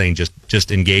behind this thing,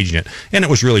 just engaging it. And it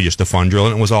was really just a fun drill,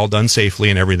 and it was all done safely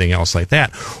and everything else like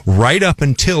that. Right up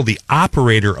until the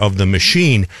operator of the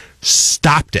machine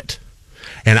stopped it.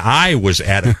 And I was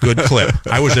at a good clip.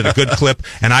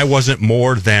 And I wasn't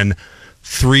more than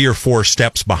 3 or 4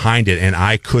 steps behind it, and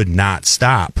I could not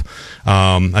stop.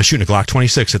 I was shooting a Glock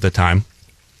 26 at the time,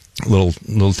 little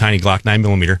tiny Glock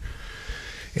 9mm,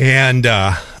 and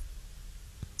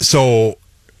so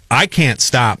I can't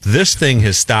stop. This thing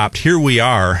has stopped. Here we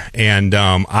are, and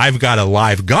I've got a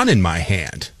live gun in my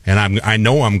hand, and I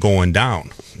know I'm going down.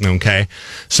 Okay,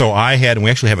 so we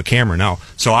actually have a camera now.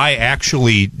 So I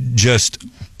actually just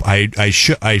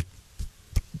I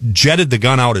jetted the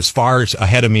gun out as far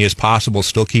ahead of me as possible,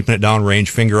 still keeping it down range,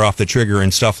 finger off the trigger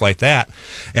and stuff like that.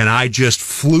 And I just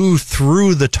flew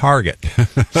through the target,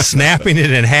 snapping it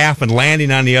in half and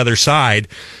landing on the other side,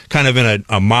 kind of in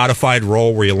a modified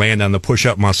roll where you land on the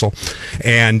push-up muscle.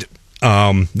 And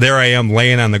there I am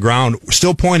laying on the ground,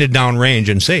 still pointed down range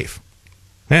and safe.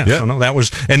 Yeah. So no, that was,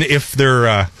 and if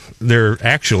they're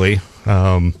actually,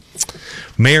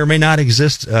 may or may not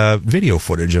exist video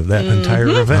footage of that entire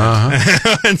event.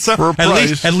 Uh-huh. And so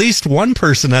at least one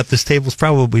person at this table's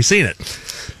probably seen it.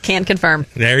 Can confirm.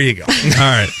 There you go. All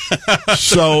right.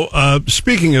 So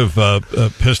speaking of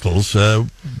pistols,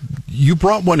 you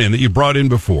brought one in that you brought in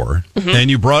before, and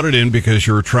you brought it in because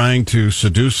you were trying to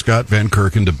seduce Scott Van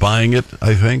Kirk into buying it,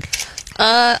 I think.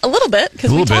 A little bit,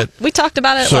 because we talked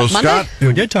about it so Monday. Scott,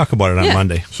 we did talk about it on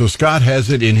Monday. So Scott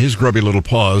has it in his grubby little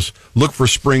paws. Look for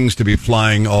springs to be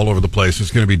flying all over the place.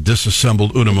 It's going to be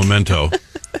disassembled una memento.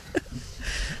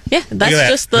 Yeah, that's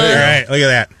just the... All right, look at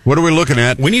that. What are we looking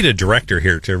at? We need a director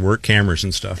here to work cameras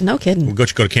and stuff. No kidding. We'll go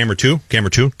to camera 2.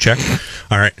 Camera 2, check.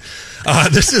 All right.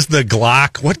 This is the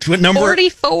Glock. What number?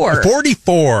 44.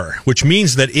 44, which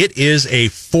means that it is a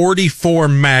 44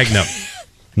 Magnum.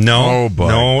 No,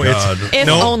 if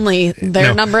only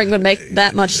their numbering would make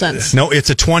that much sense. No, it's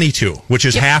a 22, which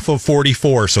is half of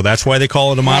 44, so that's why they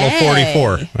call it a Model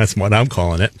 44. That's what I'm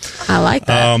calling it. I like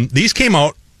that. These came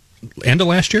out end of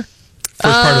last year?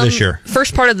 First part of this year?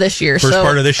 First part of this year. First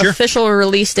part of this year? Official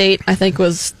release date, I think,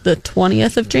 was the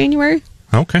 20th of January.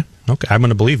 Okay. I'm going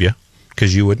to believe you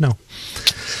because you would know.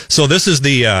 So this is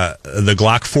the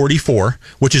Glock 44,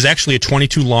 which is actually a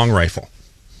 22 long rifle.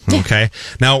 Okay.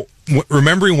 Now,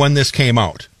 remembering when this came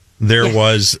out, there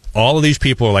was all of these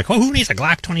people were like, "Oh, who needs a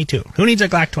Glock 22? Who needs a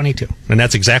Glock 22?" And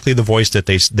that's exactly the voice that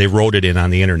they wrote it in on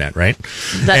the internet, right?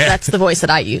 That's the voice that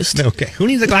I used. Okay. Who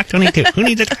needs a Glock 22? Who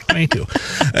needs a Glock 22?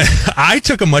 I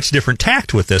took a much different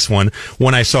tact with this one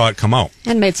when I saw it come out.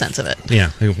 And made sense of it. Yeah,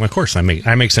 of course I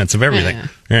make sense of everything. Yeah.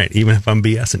 All right, even if I'm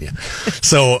BSing you.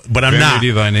 So, but I'm not.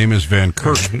 Vanity, thy name is Van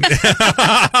Kirk.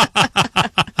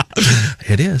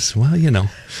 It is. Well,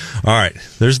 All right.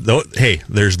 There's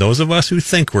those of us who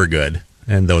think we're good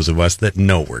and those of us that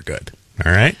know we're good.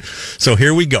 All right. So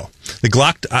here we go. The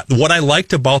Glock. What I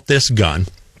liked about this gun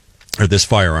or this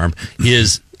firearm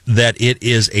is that it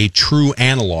is a true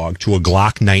analog to a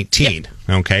Glock 19. Yep.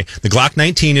 Okay. The Glock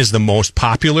 19 is the most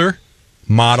popular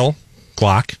model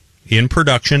Glock in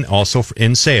production, also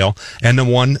in sale, and the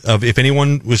one of, if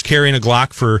anyone was carrying a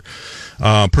Glock for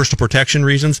personal protection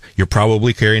reasons, you're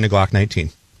probably carrying a Glock 19.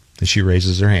 And she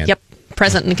raises her hand. Yep,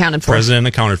 present and accounted for. Present and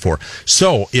accounted for.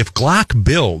 So if Glock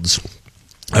builds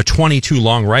a 22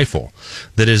 long rifle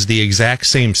that is the exact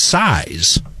same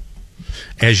size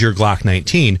as your Glock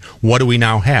 19, what do we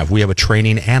now have? We have a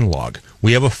training analog.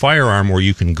 We have a firearm where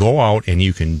you can go out and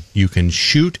you can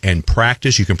shoot and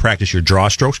practice. You can practice your draw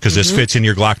strokes because this fits in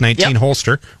your Glock 19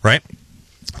 holster, right?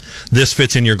 This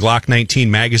fits in your Glock 19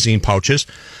 magazine pouches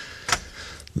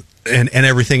and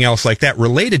everything else like that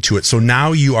related to it. So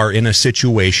now you are in a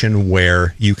situation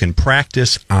where you can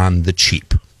practice on the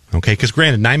cheap, okay? Because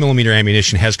granted, 9mm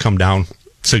ammunition has come down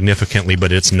significantly,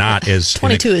 but it's not as...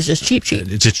 22 is just cheap.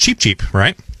 It's cheap,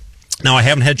 right? Now, I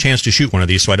haven't had a chance to shoot one of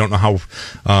these, so I don't know how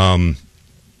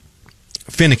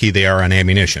finicky they are on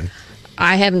ammunition.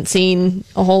 I haven't seen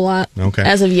a whole lot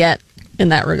as of yet in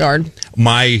that regard.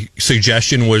 My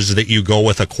suggestion was that you go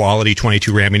with a quality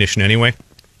 22 ammunition anyway,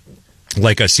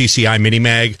 like a CCI Mini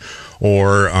Mag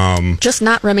or... just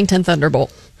not Remington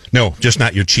Thunderbolt. No, just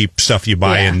not your cheap stuff you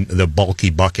buy in the bulky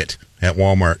bucket at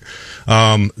Walmart.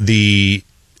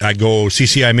 I'd go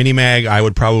CCI Mini Mag. I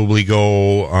would probably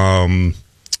go...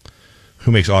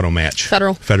 who makes Auto Match?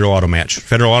 Federal Auto Match.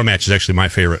 Federal Auto Match is actually my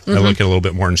favorite. I like it a little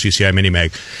bit more than CCI Mini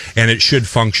Mag. And it should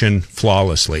function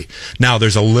flawlessly. Now,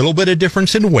 there's a little bit of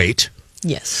difference in weight.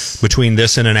 Yes. Between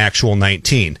this and an actual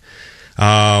 19.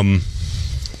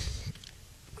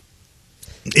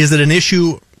 Is it an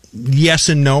issue? Yes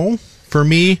and no. For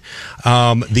me,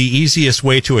 the easiest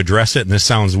way to address it, and this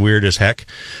sounds weird as heck,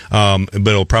 but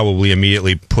it'll probably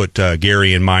immediately put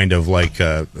Gary in mind of like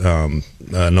an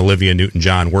Olivia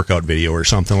Newton-John workout video or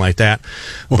something like that.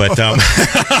 But what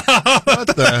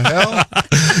the hell?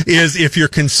 Is if you're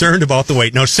concerned about the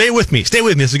weight. Now, stay with me. This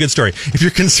is a good story. If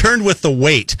you're concerned with the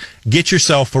weight, get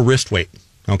yourself a wrist weight.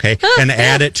 Okay, and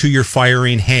add it to your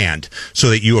firing hand so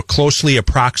that you closely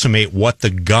approximate what the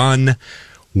gun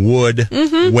would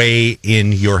weigh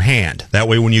in your hand. That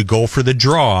way, when you go for the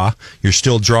draw, you're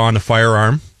still drawing a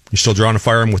firearm. You're still drawing a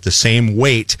firearm with the same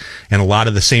weight and a lot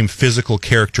of the same physical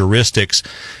characteristics,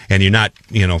 and you're not,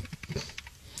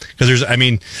 because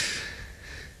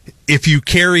if you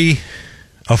carry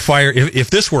a fire, if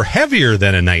this were heavier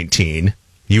than a 19,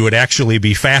 you would actually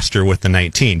be faster with the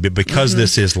 19. But because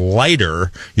this is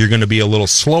lighter, you're going to be a little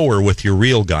slower with your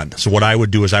real gun. So what I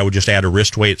would do is I would just add a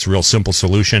wrist weight. It's a real simple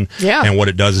solution. Yeah. And what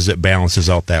it does is it balances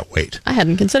out that weight. I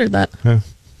hadn't considered that.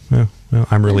 Well,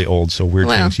 I'm really old, so weird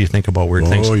things. You think about weird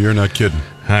things. Oh, you're not kidding.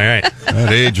 All right.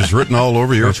 That age is written all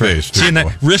over your face. See,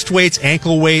 wrist weights,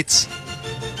 ankle weights,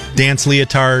 dance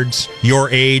leotards, your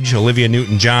age, Olivia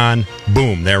Newton-John.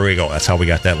 Boom, there we go. That's how we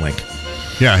got that link.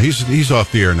 Yeah, he's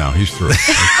off the air now. He's through.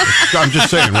 I'm just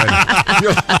saying right now.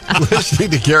 You're listening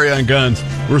to Gary on Guns.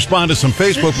 Respond to some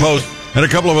Facebook posts and a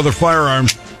couple of other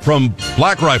firearms from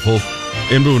Black Rifle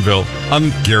in Boonville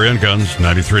on Gary on Guns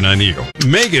 93.9 The Eagle.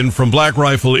 Megan from Black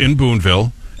Rifle in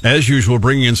Boonville, as usual,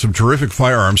 bringing in some terrific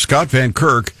firearms. Scott Van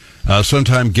Kirk,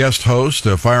 sometime guest host,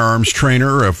 a firearms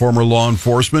trainer, a former law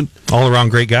enforcement. All-around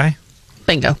great guy.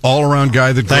 Bingo. All-around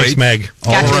guy that Thanks, greats. Meg.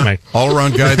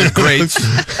 All-around guy that greats.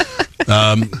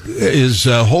 Is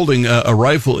holding a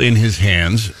rifle in his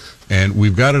hands, and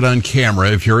we've got it on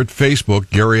camera. If you're at Facebook,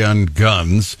 Gary on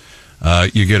Guns,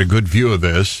 you get a good view of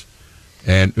this.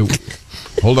 And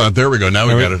Hold on. There we go. Now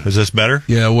we got it. Is this better?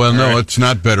 Yeah, well, no, All right. it's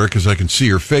not better because I can see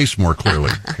your face more clearly.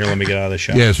 Here, let me get out of the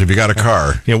shot. Yes, if you got a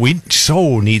car. Yeah, we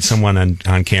so need someone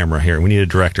on camera here. We need a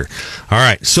director. All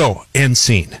right, so end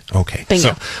scene. Okay.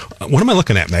 Bingo. So, what am I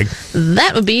looking at, Meg?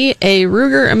 That would be a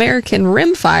Ruger American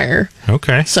Rimfire.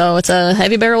 Okay. So it's a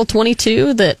heavy barrel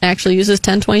 22 that actually uses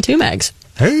 1022 mags.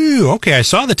 Oh, okay. I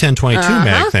saw the 1022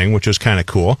 mag thing, which was kind of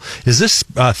cool. Is this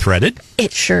threaded?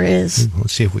 It sure is.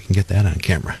 Let's see if we can get that on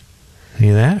camera.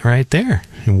 See that right there?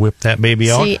 And whip that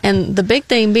baby out. See, and the big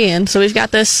thing being, so we've got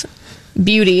this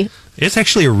beauty. It's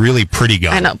actually a really pretty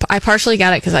gun. I know. I partially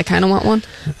got it because I kind of want one.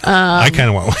 I kind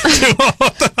of want one too.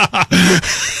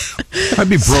 I'd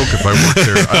be broke if I worked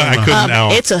there. I couldn't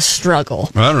now. It's a struggle.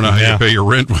 I don't know how Yeah. you pay your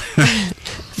rent.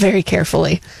 Very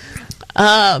carefully.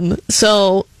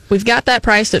 So we've got that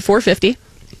priced at $450,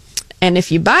 and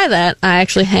if you buy that, I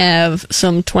actually have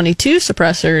some 22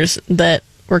 suppressors that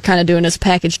we're kind of doing as a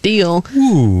package deal.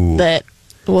 Ooh. That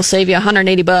will save you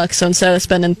 $180. So instead of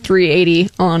spending $380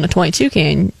 on a 22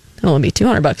 can, it'll only be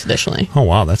 $200 additionally. Oh,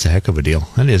 wow. That's a heck of a deal.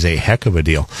 That is a heck of a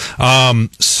deal.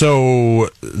 So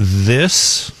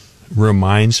this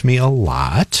reminds me a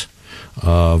lot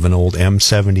of an old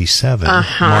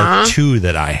M77 Mark II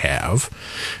that I have,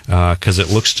 because it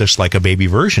looks just like a baby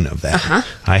version of that.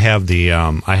 I have the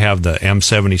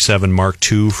M77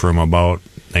 Mark II from about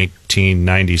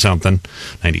 1990 something,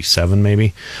 97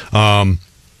 maybe.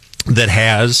 That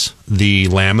has the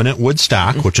laminate wood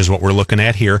stock, which is what we're looking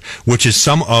at here, which is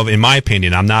some of, in my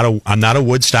opinion, I'm not a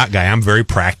wood stock guy. I'm very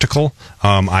practical.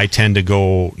 I tend to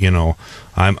go,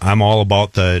 I'm all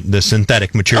about the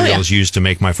synthetic materials used to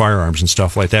make my firearms and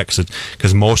stuff like that,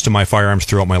 because most of my firearms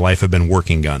throughout my life have been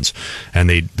working guns, and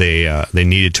they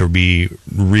needed to be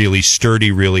really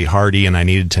sturdy, really hardy, and I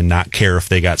needed to not care if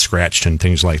they got scratched and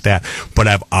things like that. But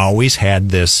I've always had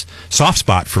this soft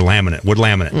spot for laminate, wood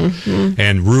laminate,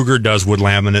 and Ruger does wood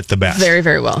laminate the best. Very,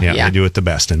 very well. Yeah, they do it the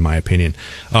best, in my opinion.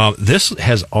 This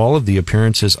has all of the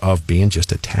appearances of being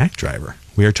just a tack driver.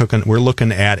 We're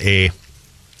looking at a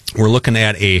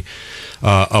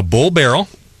bull barrel.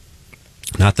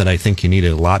 Not that I think you need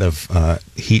a lot of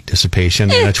heat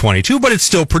dissipation in a 22, but it's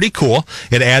still pretty cool.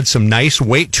 It adds some nice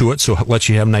weight to it, so it lets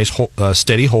you have a nice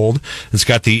steady hold. It's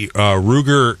got the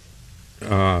Ruger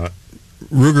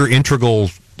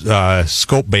integral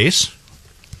scope base.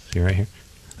 See right here,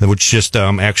 which just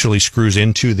actually screws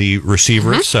into the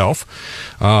receiver itself.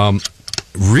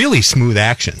 Really smooth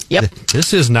action. Yep.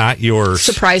 This is not your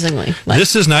Surprisingly.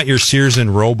 this is not your Sears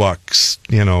and Roebuck's,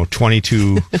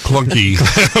 22 clunky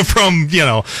from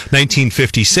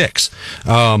 1956.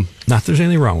 Not that there's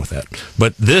anything wrong with that,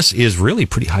 but this is really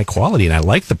pretty high quality, and I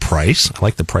like the price. I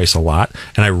like the price a lot,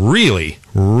 and I really,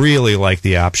 really like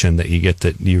the option that you get,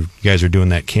 that you guys are doing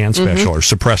that can special or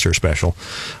suppressor special.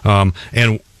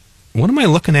 And what am I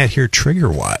looking at here trigger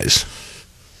wise?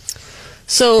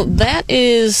 So that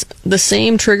is the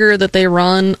same trigger that they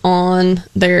run on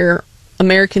their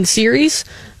American series.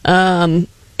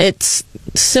 It's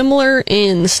similar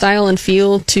in style and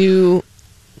feel to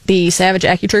the Savage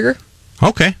AccuTrigger.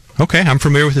 Okay. I'm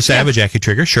familiar with the Savage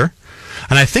AccuTrigger, sure.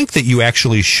 And I think that you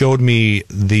actually showed me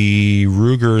the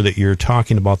Ruger that you're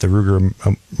talking about, the Ruger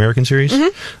American series,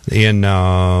 in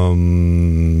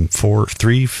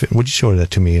 4.3. Would you show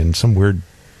that to me in some weird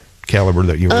caliber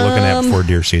that you were looking at before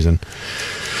deer season?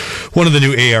 One of the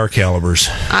new AR calibers.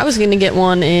 I was going to get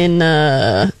one in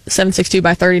 7.62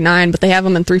 by 39, but they have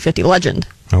them in 350 Legend.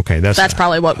 Okay, that's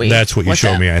probably what we. That's what you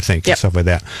showed me, I think, and stuff like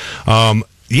that.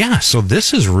 So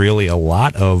this is really a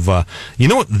lot of.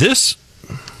 This.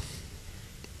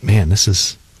 Man, this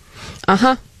is.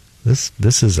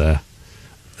 This is a.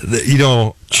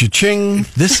 Cha-ching.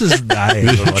 This is.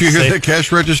 Did you hear that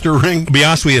cash register ring? To be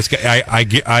honest with you,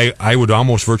 I would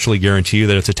almost virtually guarantee you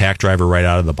that it's a tack driver right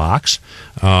out of the box.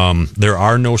 There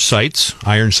are no sights,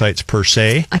 iron sights per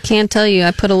se. I can tell you, I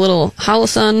put a little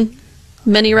Holosun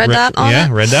mini red dot on it. Yeah,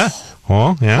 red dot.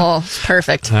 Oh, yeah. Oh, it's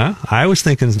perfect. I was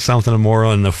thinking something more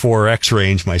in the 4X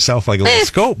range myself, like a little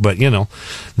scope, but I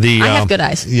have good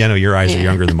eyes. Your eyes are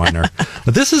younger than mine are.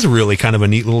 But this is really kind of a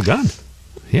neat little gun.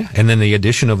 Yeah, and then the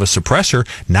addition of a suppressor,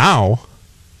 now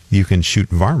you can shoot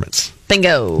varmints.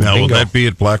 Bingo. Now, will that be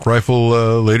at Black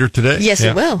Rifle later today? Yes,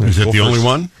 it will. Is it the only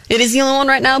one? It is the only one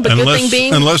right now, but good thing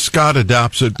being... Unless Scott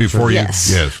adopts it before Yes.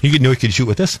 you... Yes. You could shoot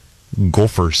with this?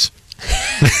 Gophers.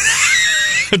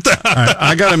 All right,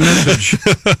 I got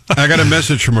a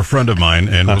message from a friend of mine,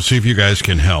 and we'll see if you guys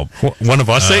can help. One of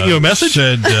us sent you a message?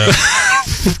 Said,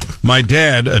 my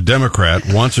dad, a Democrat,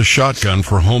 wants a shotgun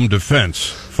for home defense,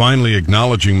 finally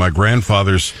acknowledging my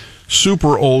grandfather's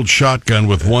super old shotgun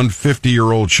with one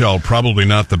 50-year-old shell, probably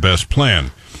not the best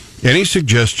plan. Any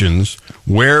suggestions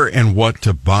where and what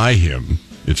to buy him?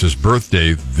 It's his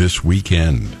birthday this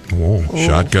weekend. Whoa.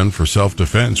 Shotgun for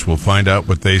self-defense. We'll find out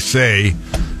what they say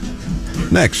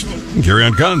next. Gary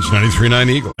on Guns, 93.9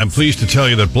 Eagle. I'm pleased to tell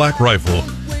you that Black Rifle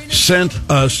sent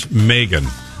us Megan.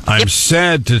 I'm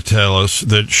sad to tell us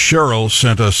that Cheryl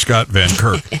sent us Scott Van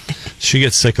Kirk. She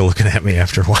gets sick of looking at me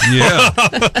after a while. Yeah.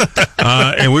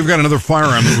 And we've got another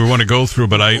firearm that we want to go through,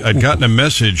 but I'd gotten a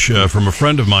message from a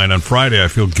friend of mine on Friday. I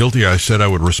feel guilty. I said I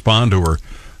would respond to her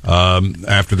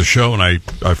after the show, and I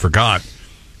forgot.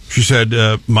 She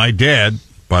said, my dad,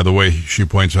 by the way, she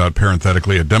points out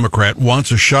parenthetically, a Democrat,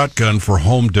 wants a shotgun for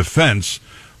home defense,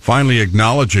 finally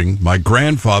acknowledging my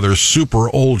grandfather's super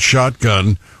old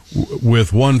shotgun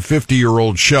with one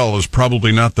 50-year-old shell is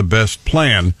probably not the best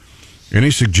plan. Any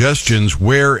suggestions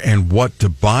where and what to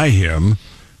buy him?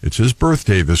 It's his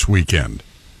birthday this weekend.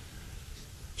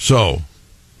 So,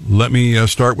 let me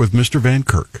start with Mr. Van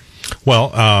Kirk.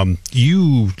 Well,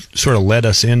 you sort of led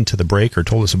us into the break or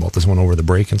told us about this one over the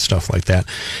break and stuff like that.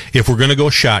 If we're going to go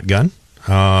shotgun,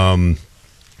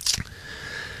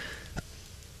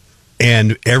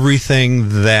 and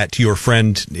everything that your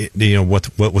friend,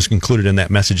 what was included in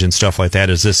that message and stuff like that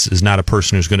is this is not a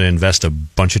person who's going to invest a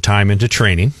bunch of time into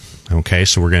training. Okay,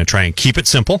 so we're going to try and keep it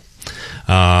simple.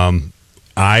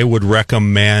 I would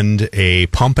recommend a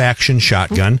pump action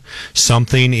shotgun,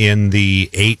 something in the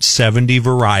 870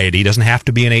 variety. Doesn't have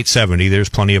to be an 870. There's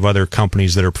plenty of other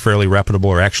companies that are fairly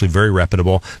reputable or actually very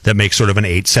reputable that make sort of an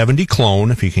 870 clone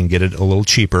if you can get it a little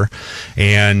cheaper.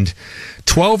 And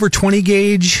 12 or 20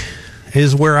 gauge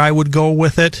is where I would go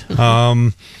with it.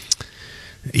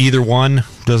 Either one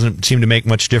doesn't seem to make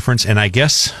much difference. And I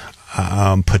guess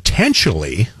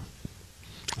potentially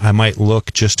I might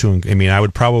look I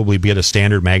would probably be at a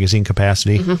standard magazine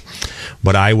capacity,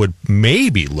 but I would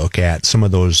maybe look at some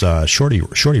of those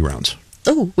shorty rounds.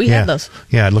 Oh, we have those.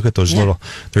 Yeah, I'd look at those little.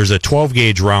 There's a 12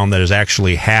 gauge round that is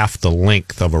actually half the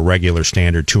length of a regular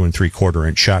standard 2 3/4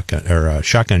 inch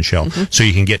shotgun shell, so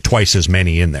you can get twice as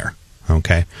many in there.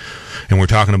 Okay, and we're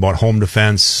talking about home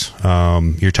defense.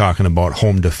 You're talking about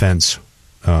home defense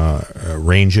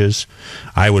ranges.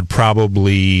 I would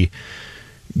probably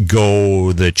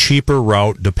go the cheaper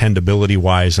route, dependability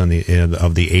wise, on the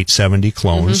of the 870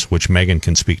 clones, which Megan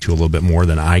can speak to a little bit more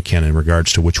than I can in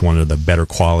regards to which one of the better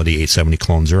quality 870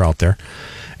 clones are out there.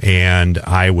 And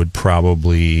I would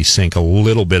probably sink a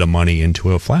little bit of money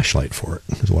into a flashlight for it,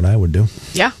 is what I would do.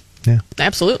 Yeah. Yeah.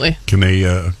 Absolutely. Can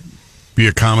they be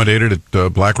accommodated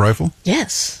at Black Rifle?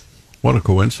 Yes. What a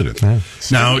coincidence. Yeah.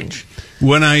 Now,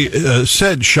 when I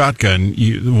said shotgun,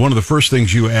 one of the first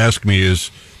things you asked me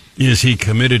is he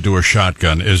committed to a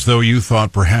shotgun, as though you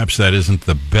thought perhaps that isn't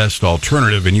the best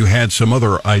alternative, and you had some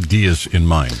other ideas in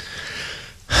mind.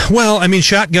 Well, I mean,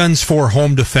 shotguns for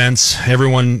home defense,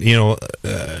 everyone,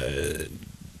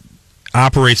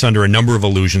 operates under a number of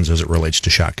illusions as it relates to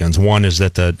shotguns. One is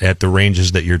that at the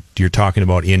ranges that you're talking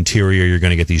about interior, you're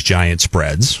going to get these giant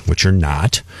spreads, which are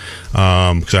not.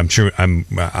 Because I'm sure I'm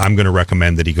going to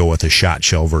recommend that he go with a shot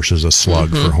shell versus a slug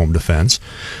for home defense.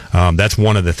 That's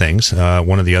one of the things.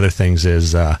 One of the other things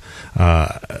is I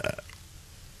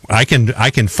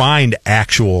can find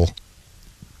actual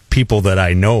people that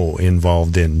I know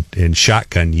involved in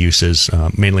shotgun uses,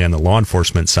 mainly on the law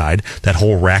enforcement side. That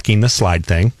whole racking the slide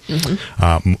thing.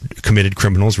 Committed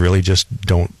criminals really just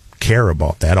don't care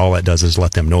about that. All that does is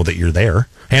let them know that you're there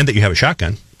and that you have a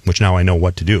shotgun, which now I know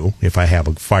what to do if I have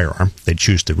a firearm. They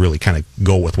choose to really kind of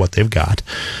go with what they've got.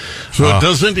 So it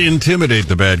doesn't intimidate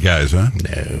the bad guys, huh?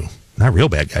 No, not real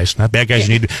bad guys. Not bad guys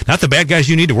not the bad guys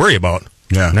you need to worry about.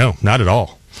 Yeah. No, not at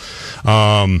all.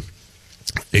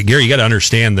 Gary, you got to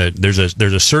understand that there's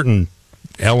a certain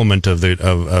element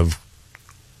of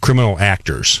criminal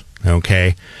actors,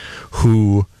 okay,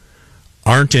 who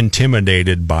aren't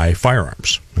intimidated by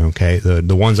firearms. Okay,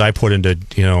 the ones I put into,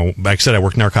 like I said, I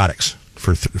worked narcotics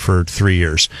for 3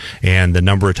 years, and the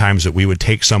number of times that we would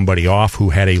take somebody off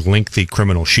who had a lengthy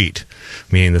criminal sheet,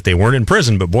 meaning that they weren't in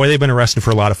prison, but boy, they've been arrested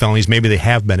for a lot of felonies. Maybe they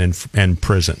have been in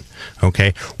prison.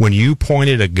 Okay, when you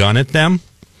pointed a gun at them,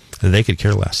 they could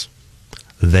care less.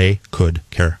 They could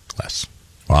care less.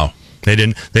 Wow. They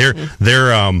didn't. They're.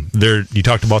 You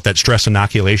talked about that stress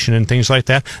inoculation and things like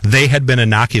that. They had been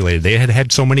inoculated. They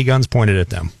had so many guns pointed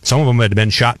at them. Some of them had been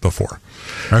shot before.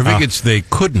 I think it's they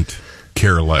couldn't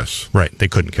care less. Right. They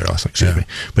couldn't care less. Excuse me.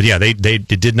 But yeah, they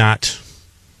didn't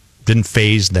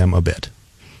faze them a bit.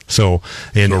 So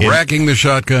racking the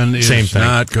shotgun is same thing.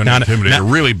 not going to intimidate a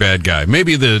really bad guy.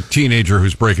 Maybe the teenager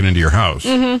who's breaking into your house.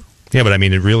 Yeah, but I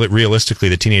mean, realistically,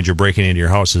 the teenager breaking into your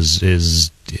house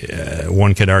is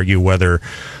one could argue whether,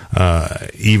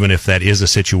 even if that is a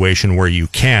situation where you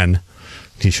can,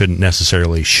 you shouldn't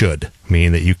necessarily should.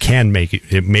 Meaning that you can make it.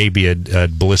 It may be a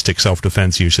ballistic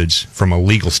self-defense usage from a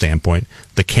legal standpoint.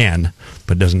 The can,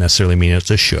 but doesn't necessarily mean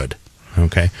it's a should.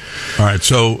 Okay. All right.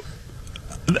 So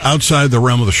outside the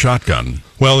realm of the shotgun.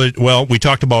 Well, we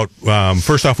talked about,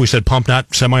 first off, we said pump,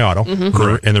 not semi-auto.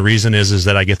 Correct. And the reason is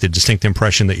that I get the distinct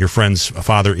impression that your friend's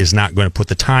father is not going to put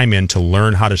the time in to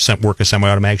learn how to work a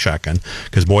semi-automatic shotgun.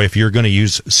 Because, boy, if you're going to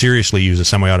seriously use a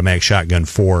semi-automatic shotgun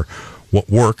for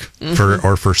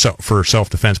for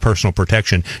self-defense, personal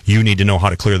protection, you need to know how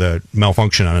to clear the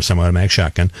malfunction on a semi-automatic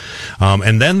shotgun.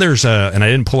 And then there's and I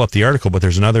didn't pull up the article, but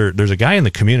there's a guy in the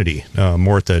community,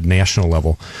 more at the national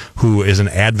level, who is an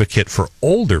advocate for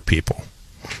older people.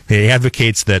 He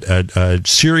advocates that a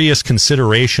serious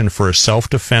consideration for a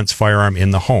self-defense firearm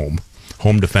in the home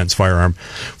defense firearm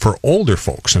for older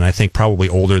folks, and I think probably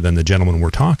older than the gentleman we're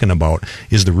talking about,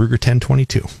 is the Ruger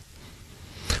 1022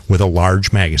 with a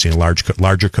large magazine,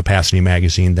 larger capacity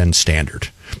magazine than standard.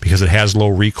 Because it has low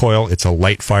recoil, it's a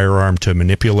light firearm to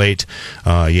manipulate.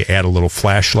 You add a little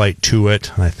flashlight to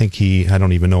it. I think I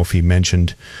don't even know if he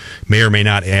mentioned, may or may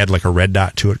not add like a red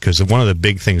dot to it, because one of the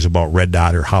big things about red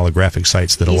dot or holographic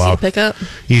sights that allow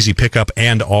easy pickup,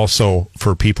 and also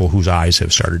for people whose eyes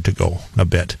have started to go a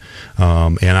bit.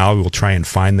 And I will try and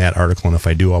find that article, and if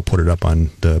I do, I'll put it up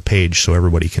on the page so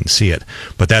everybody can see it.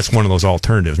 But that's one of those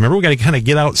alternatives. Remember, we got to kind of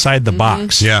get outside the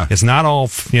box. Yeah, it's not all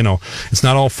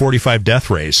 45 death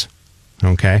rays.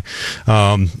 Okay,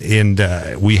 and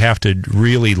we have to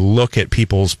really look at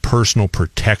people's personal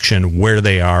protection, where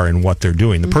they are and what they're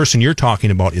doing. The person you're talking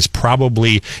about is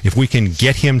probably, if we can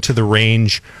get him to the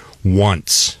range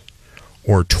once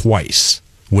or twice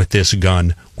with this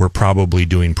gun, we're probably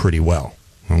doing pretty well.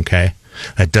 Okay,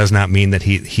 that does not mean that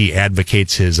he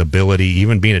advocates his ability,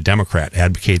 even being a Democrat,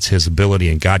 advocates his ability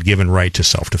and God-given right to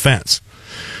self-defense.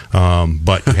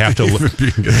 But you have to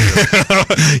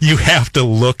you have to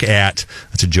look at,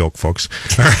 that's a joke, folks.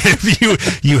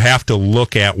 you have to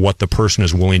look at what the person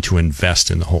is willing to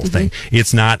invest in the whole thing.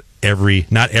 It's not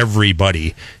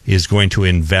everybody is going to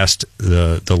invest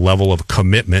the level of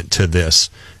commitment to this.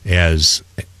 As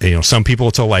some people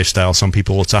it's a lifestyle, some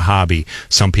people it's a hobby,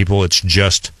 some people it's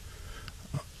just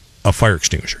a fire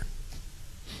extinguisher.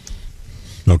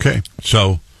 Okay,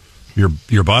 so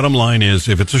your bottom line is,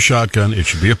 if it's a shotgun, it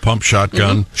should be a pump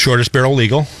shotgun. Shortest barrel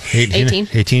legal,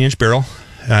 18-inch barrel,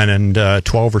 and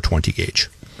 12 or 20 gauge.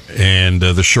 And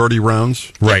the shorty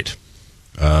rounds? Right.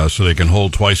 So they can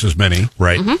hold twice as many.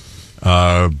 Right.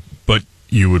 But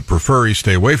you would prefer he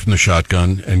stay away from the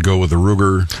shotgun and go with the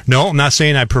Ruger? No, I'm not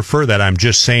saying I prefer that. I'm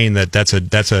just saying that that's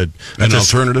an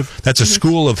alternative? That's a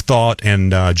school of thought,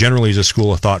 and generally is a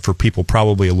school of thought for people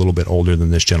probably a little bit older than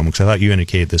this gentleman, because I thought you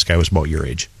indicated this guy was about your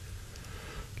age.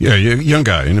 Yeah, young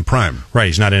guy in the prime. Right,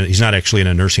 he's not actually in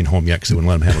a nursing home yet because they wouldn't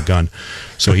let him have a gun,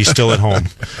 so he's still at home.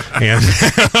 And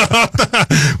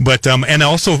and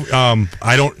also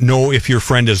I don't know if your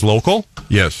friend is local.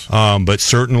 Yes, but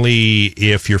certainly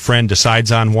if your friend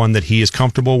decides on one that he is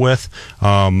comfortable with,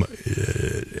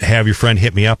 have your friend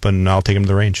hit me up and I'll take him to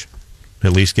the range.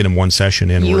 At least get him one session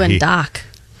in. You and Doc.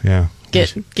 Yeah.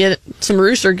 Get some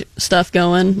Rooster stuff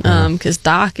going, because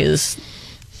Doc is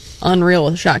unreal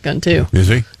with a shotgun too. Is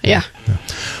he? Yeah.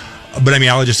 But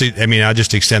I'll just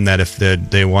extend that if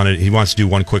he wants to do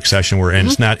one quick session where, and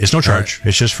it's no charge. Right.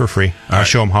 It's just for free. I'll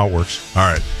show him how it works.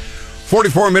 All right.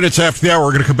 44 minutes after the hour,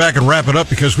 we're going to come back and wrap it up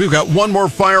because we've got one more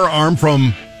firearm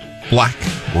from Black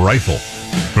Rifle.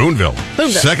 Boonville.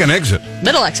 Second exit.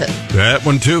 Middle exit. That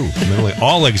one too.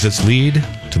 All exits lead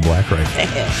to Black Rifle.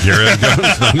 Garrett Guns,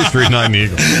 93.9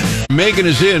 Eagle. Megan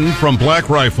is in from Black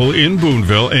Rifle in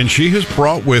Boonville, and she has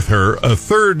brought with her a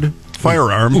third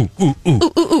firearm.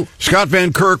 Scott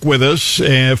Van Kirk with us,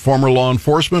 former law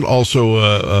enforcement, also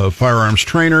a firearms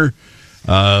trainer,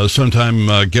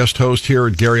 sometime guest host here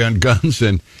at Gary on Guns,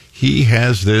 and he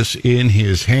has this in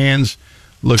his hands.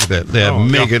 Look at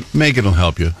that. Megan will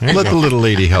help you. Let the little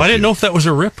lady help you. I didn't know if that was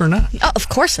a rip or not. Oh, of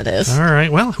course it is. All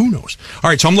right. Well, who knows? All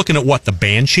right. So I'm looking at what? The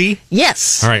Banshee?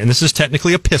 Yes. All right. And this is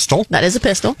technically a pistol. That is a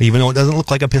pistol. Even though it doesn't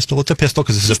look like a pistol, it's a pistol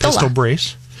because this is a pistol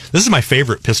brace. This is my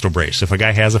favorite pistol brace. If a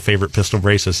guy has a favorite pistol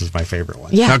brace, this is my favorite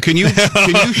one. Yeah. Now, can you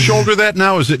shoulder that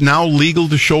now? Is it now legal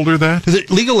to shoulder that? Is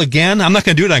it legal again? I'm not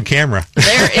going to do it on camera.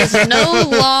 There is no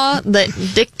law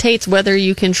that dictates whether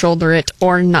you can shoulder it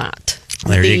or not.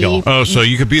 There you go. Oh, so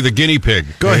you could be the guinea pig.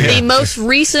 Go ahead. The most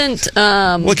recent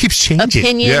it keeps changing.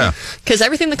 opinion, because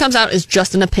everything that comes out is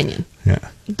just an opinion. Yeah.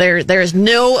 There is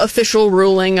no official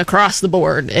ruling across the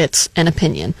board. It's an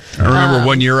opinion. I remember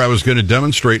one year I was going to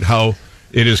demonstrate how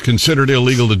it is considered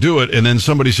illegal to do it, and then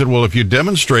somebody said, well, if you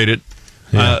demonstrate it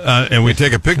and we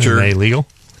take a picture... Are they legal?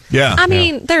 Yeah. I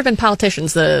mean, there have been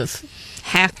politicians that have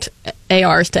hacked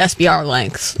ARs to SBR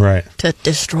lengths to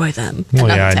destroy them. Well,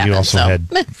 and yeah, nothing's and you happened,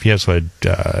 also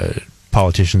had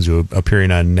politicians who are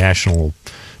appearing on national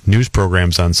news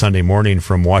programs on Sunday morning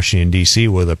from Washington, D.C.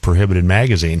 with a prohibited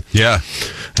magazine. Yeah.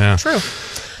 True.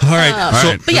 All right. All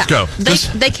right, But let's go.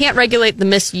 They can't regulate the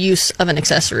misuse of an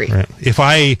accessory. Right.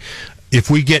 If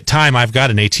we get time, I've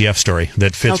got an ATF story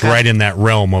that fits right in that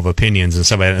realm of opinions and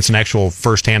stuff. It's an actual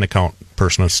first-hand account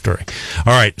personal story.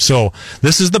 All right, so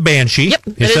this is the Banshee. Yep,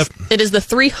 it is the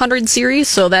 300 series,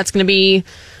 so that's going to be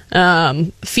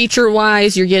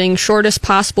feature-wise, you're getting shortest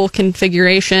possible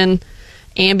configuration,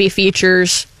 ambi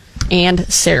features, and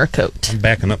Cerakote. I'm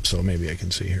backing up so maybe I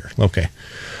can see here. Okay.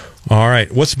 All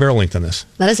right. What's the barrel length on this?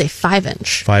 That is a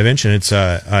 5-inch. 5-inch, and it's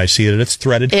I see that it's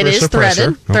threaded. It for a is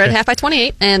suppressor. threaded half by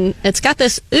 28, and it's got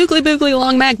this oogly boogly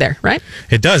long mag there, right?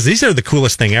 It does. These are the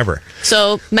coolest thing ever.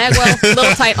 So Magwell, a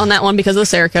little tight on that one because of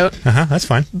the Cerakote. That's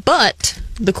fine. But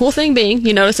the cool thing being,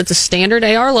 you notice it's a standard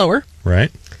AR lower. Right.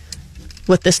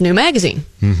 With this new magazine.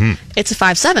 Mm-hmm. It's a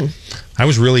 5.7. I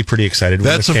was really pretty excited when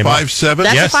That's this a came out. 5.7?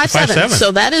 That's Yes, a 5.7.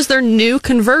 So that is their new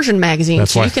conversion magazine.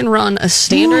 That's so why. you can run a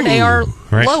standard AR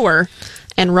Right. lower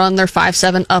and run their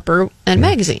 5.7 upper and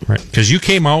magazine. Right. Because you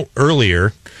came out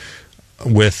earlier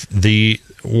with a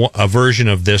version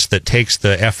of this that takes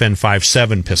the FN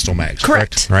 5.7 pistol mags.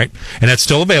 Correct. Right. And that's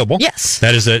still available. Yes.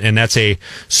 And that's a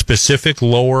specific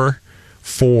lower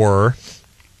for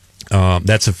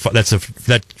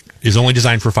that is only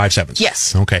designed for 5.7s.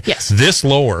 Yes. Okay. Yes. This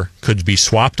lower could be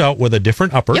swapped out with a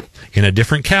different upper in a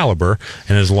different caliber,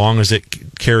 and as long as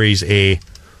it carries a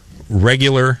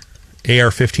regular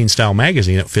AR-15 style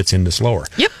magazine, it fits in this lower.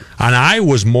 Yep. And I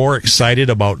was more excited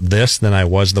about this than I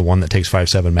was the one that takes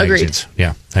 5.7 magazines. Agreed.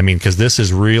 Yeah. I mean, because this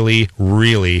is really,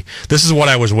 really, this is what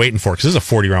I was waiting for, because this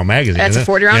is a 40-round magazine. That's a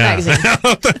 40-round magazine.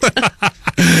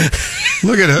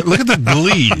 Look at the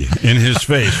glee in his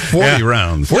face. 40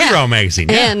 rounds. 40-round magazine.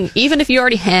 Yeah. And even if you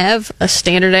already have a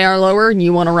standard AR lower and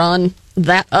you want to run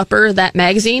that upper, that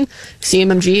magazine,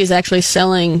 CMMG is actually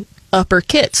selling upper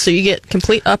kits. So you get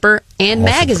complete upper and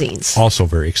magazines. Also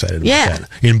very excited about that.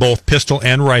 In both pistol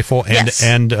and rifle they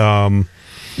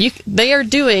are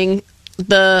doing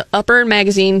the upper and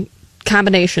magazine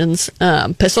combinations,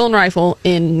 pistol and rifle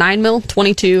in 9mm,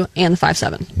 22, and the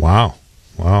 5.7. Wow.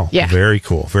 Yeah. Very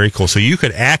cool. Very cool. So you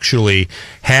could actually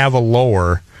have a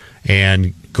lower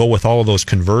and go with all of those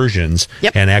conversions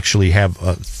and actually have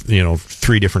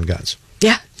 3 different guns.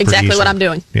 Yeah, exactly what I'm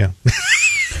doing. Yeah.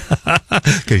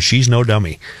 Because she's no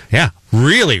dummy. Yeah.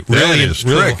 Really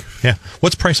trick. Yeah.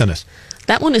 What's the price on this?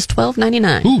 That one is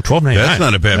 $12.99. Ooh, $12.99. That's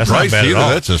not a bad price either. At all.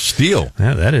 That's a steal.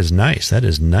 Yeah, that is nice. That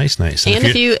is nice. And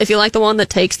if you like the one that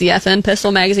takes the FN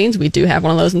pistol magazines, we do have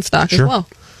one of those in stock as well.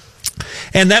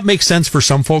 And that makes sense for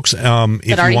some folks. If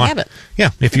that already have it. Yeah,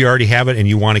 if you already have it and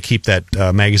you want to keep that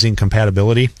magazine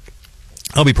compatibility,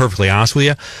 I'll be perfectly honest with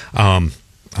you.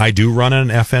 I do run an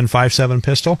FN 5.7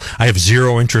 pistol. I have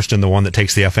zero interest in the one that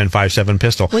takes the FN 5.7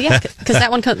 pistol. Well, yeah, because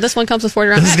this one comes with 40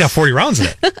 rounds. This has got 40 rounds in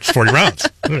it. It's 40 rounds.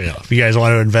 If you guys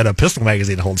want to invent a pistol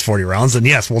magazine that holds 40 rounds, then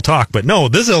yes, we'll talk. But no,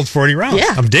 this holds 40 rounds.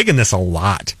 Yeah. I'm digging this a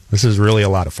lot. This is really a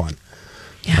lot of fun.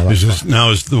 Yeah.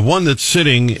 Is the one that's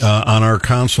sitting on our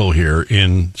console here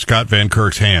in Scott Van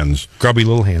Kirk's hands? Grubby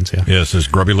little hands, yeah. Yes, his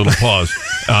grubby little paws.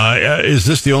 Is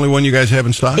this the only one you guys have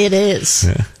in stock? It is.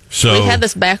 Yeah. So we've had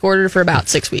this back ordered for about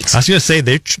 6 weeks. I was going to say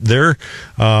they're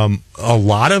a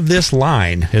lot of this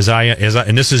line as I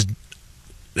and this is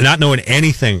not knowing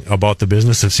anything about the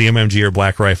business of CMMG or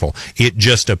Black Rifle. It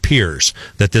just appears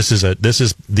that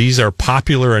these are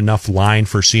popular enough line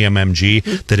for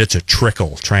CMMG that it's a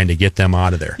trickle trying to get them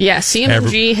out of there. Yeah,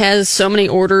 CMMG has so many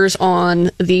orders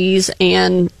on these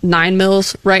and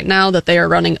 9mm right now that they are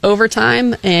running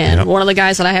overtime. And one of the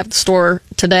guys that I have at the store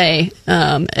today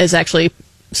is actually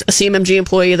a CMMG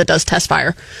employee that does test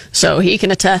fire, so he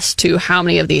can attest to how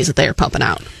many of these that they are pumping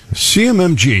out.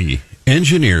 CMMG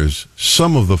engineers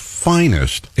some of the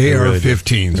finest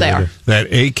AR-15s. They are. That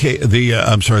AK, the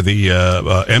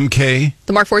MK,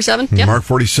 The Mark 47. Yep. Mark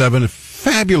 47,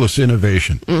 fabulous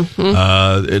innovation.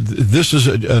 This is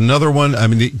another one. I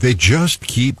mean, they just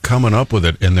keep coming up with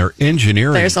it, and their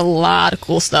engineering. There's a lot of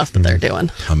cool stuff that they're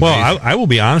doing. Amazing. Well, I will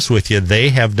be honest with you. They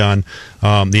have done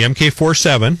the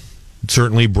MK-47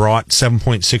 certainly brought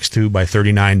 7.62 by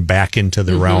 39 back into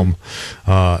the realm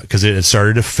because it had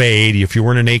started to fade. If you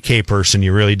weren't an AK person,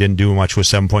 you really didn't do much with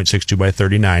 7.62 by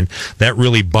 39. That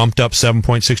really bumped up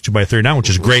 7.62 by 39, which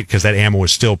is great because that ammo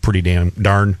was still pretty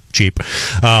darn cheap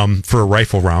for a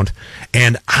rifle round.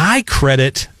 And I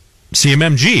credit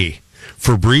CMMG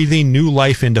for breathing new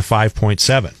life into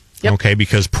 5.7. Yep. Okay,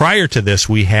 because prior to this,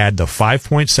 we had the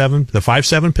 5.7, the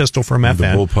 5.7 pistol from FN, The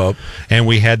bullpup. and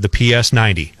we had the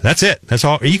PS90. That's it. That's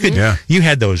all you could. Yeah. You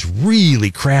had those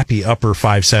really crappy upper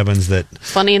 5.7s that.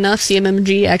 Funny enough,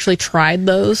 CMMG actually tried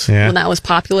those Yeah. when that was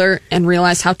popular and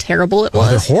realized how terrible it was.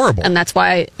 they're horrible. And that's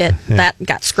why that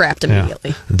got scrapped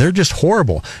immediately. Yeah, they're just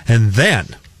horrible. And then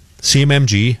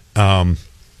CMMG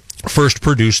first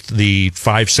produced the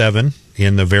 5.7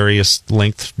 in the various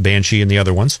lengths, Banshee and the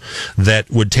other ones, that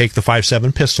would take the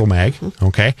 5.7 pistol mag,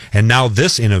 okay? And now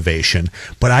this innovation,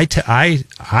 but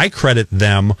I credit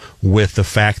them with the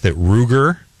fact that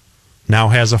Ruger now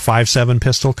has a 5.7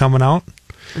 pistol coming out,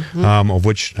 of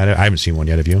which I haven't seen one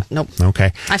yet, have you? Nope.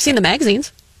 Okay. I've seen the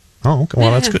magazines. Oh, okay.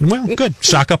 Well, Yeah. that's good. Well, good.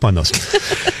 Stock up on those.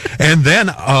 And then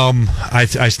I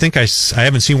think I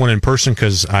haven't seen one in person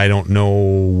because I don't know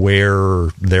where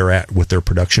they're at with their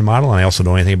production model, and I also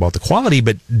don't know anything about the quality.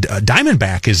 But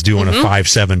Diamondback is doing a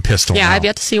 5.7 pistol. Yeah, now. I've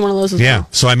yet to see one of those as Yeah, well.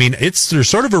 so I mean, there's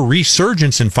sort of a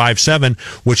resurgence in 5.7,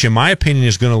 which in my opinion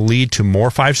is going to lead to more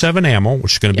 5.7 ammo,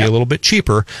 which is going to be Yep. a little bit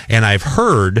cheaper. And I've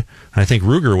heard, I think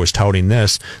Ruger was touting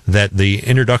this, that the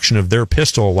introduction of their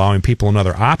pistol, allowing people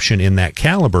another option in that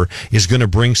caliber, is going to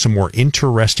bring some more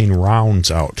interesting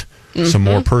rounds out, some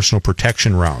more personal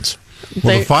protection rounds.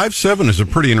 Well, They- the 5.7 is a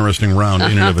pretty interesting round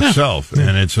in and of itself,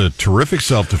 and it's a terrific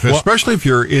self-defense, Well- especially if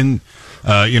you're in,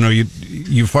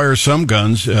 you fire some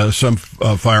guns, some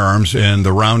firearms, and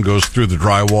the round goes through the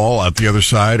drywall out the other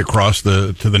side across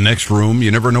to the next room.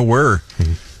 You never know where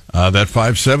that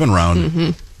 5.7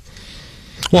 round.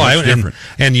 Well, That's different.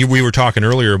 we were talking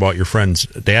earlier about your friend's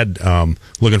dad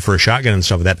looking for a shotgun and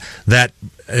stuff. The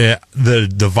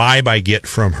vibe I get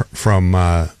from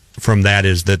that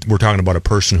is that we're talking about a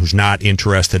person who's not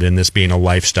interested in this being a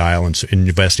lifestyle and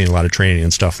investing in a lot of training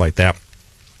and stuff like that,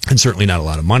 and certainly not a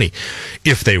lot of money.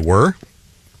 If they were,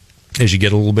 as you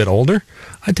get a little bit older,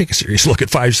 I'd take a serious look at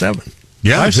 5.7.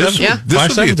 Yeah, 5.7.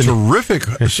 this would be a 5.7. terrific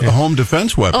home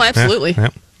defense weapon. Oh, absolutely. Yeah.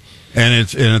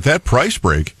 And at that price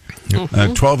break,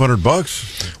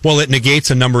 $1,200. Well, it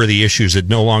negates a number of the issues. It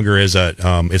no longer is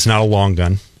it's not a long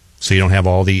gun, so you don't have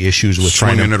all the issues with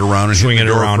Swinging it around and swinging hitting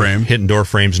it the door around, frame. hitting door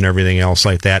frames and everything else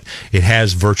like that. It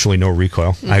has virtually no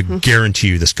recoil. I guarantee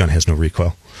you, this gun has no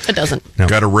recoil. It doesn't. No.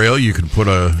 Got a rail, you can put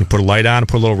a... You put a light on,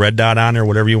 put a little red dot on there,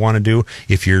 whatever you want to do.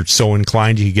 If you're so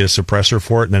inclined, you can get a suppressor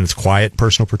for it, and then it's quiet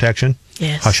personal protection.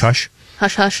 Yes. Hush, hush.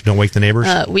 Hush, hush. Don't wake the neighbors.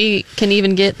 We can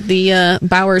even get the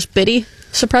Bowers Biddy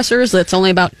suppressors that's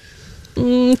only about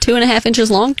 2.5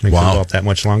 inches long. Makes Wow. it go up that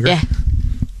much longer. Yeah.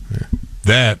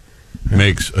 That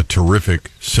makes a terrific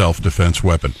self-defense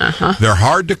weapon. They're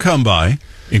hard to come by,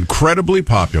 incredibly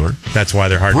popular, That's why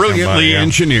they're hard to come by, brilliantly yeah.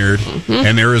 engineered,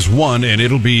 and there is one, and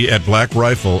it'll be at Black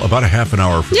Rifle about a half an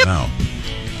hour from now.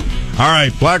 All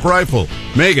right, Black Rifle.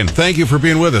 Megan, thank you for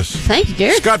being with us. Thank you,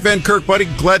 Gary. Scott Van Kirk, buddy,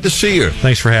 glad to see you.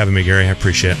 Thanks for having me, Gary. I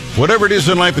appreciate it. Whatever it is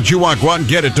in life that you want, go out and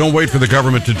get it. Don't wait for the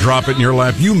government to drop it in your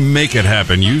lap. You make it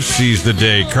happen. You seize the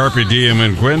day. Carpe diem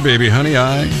and Gwen, baby, honey,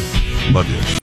 I love you.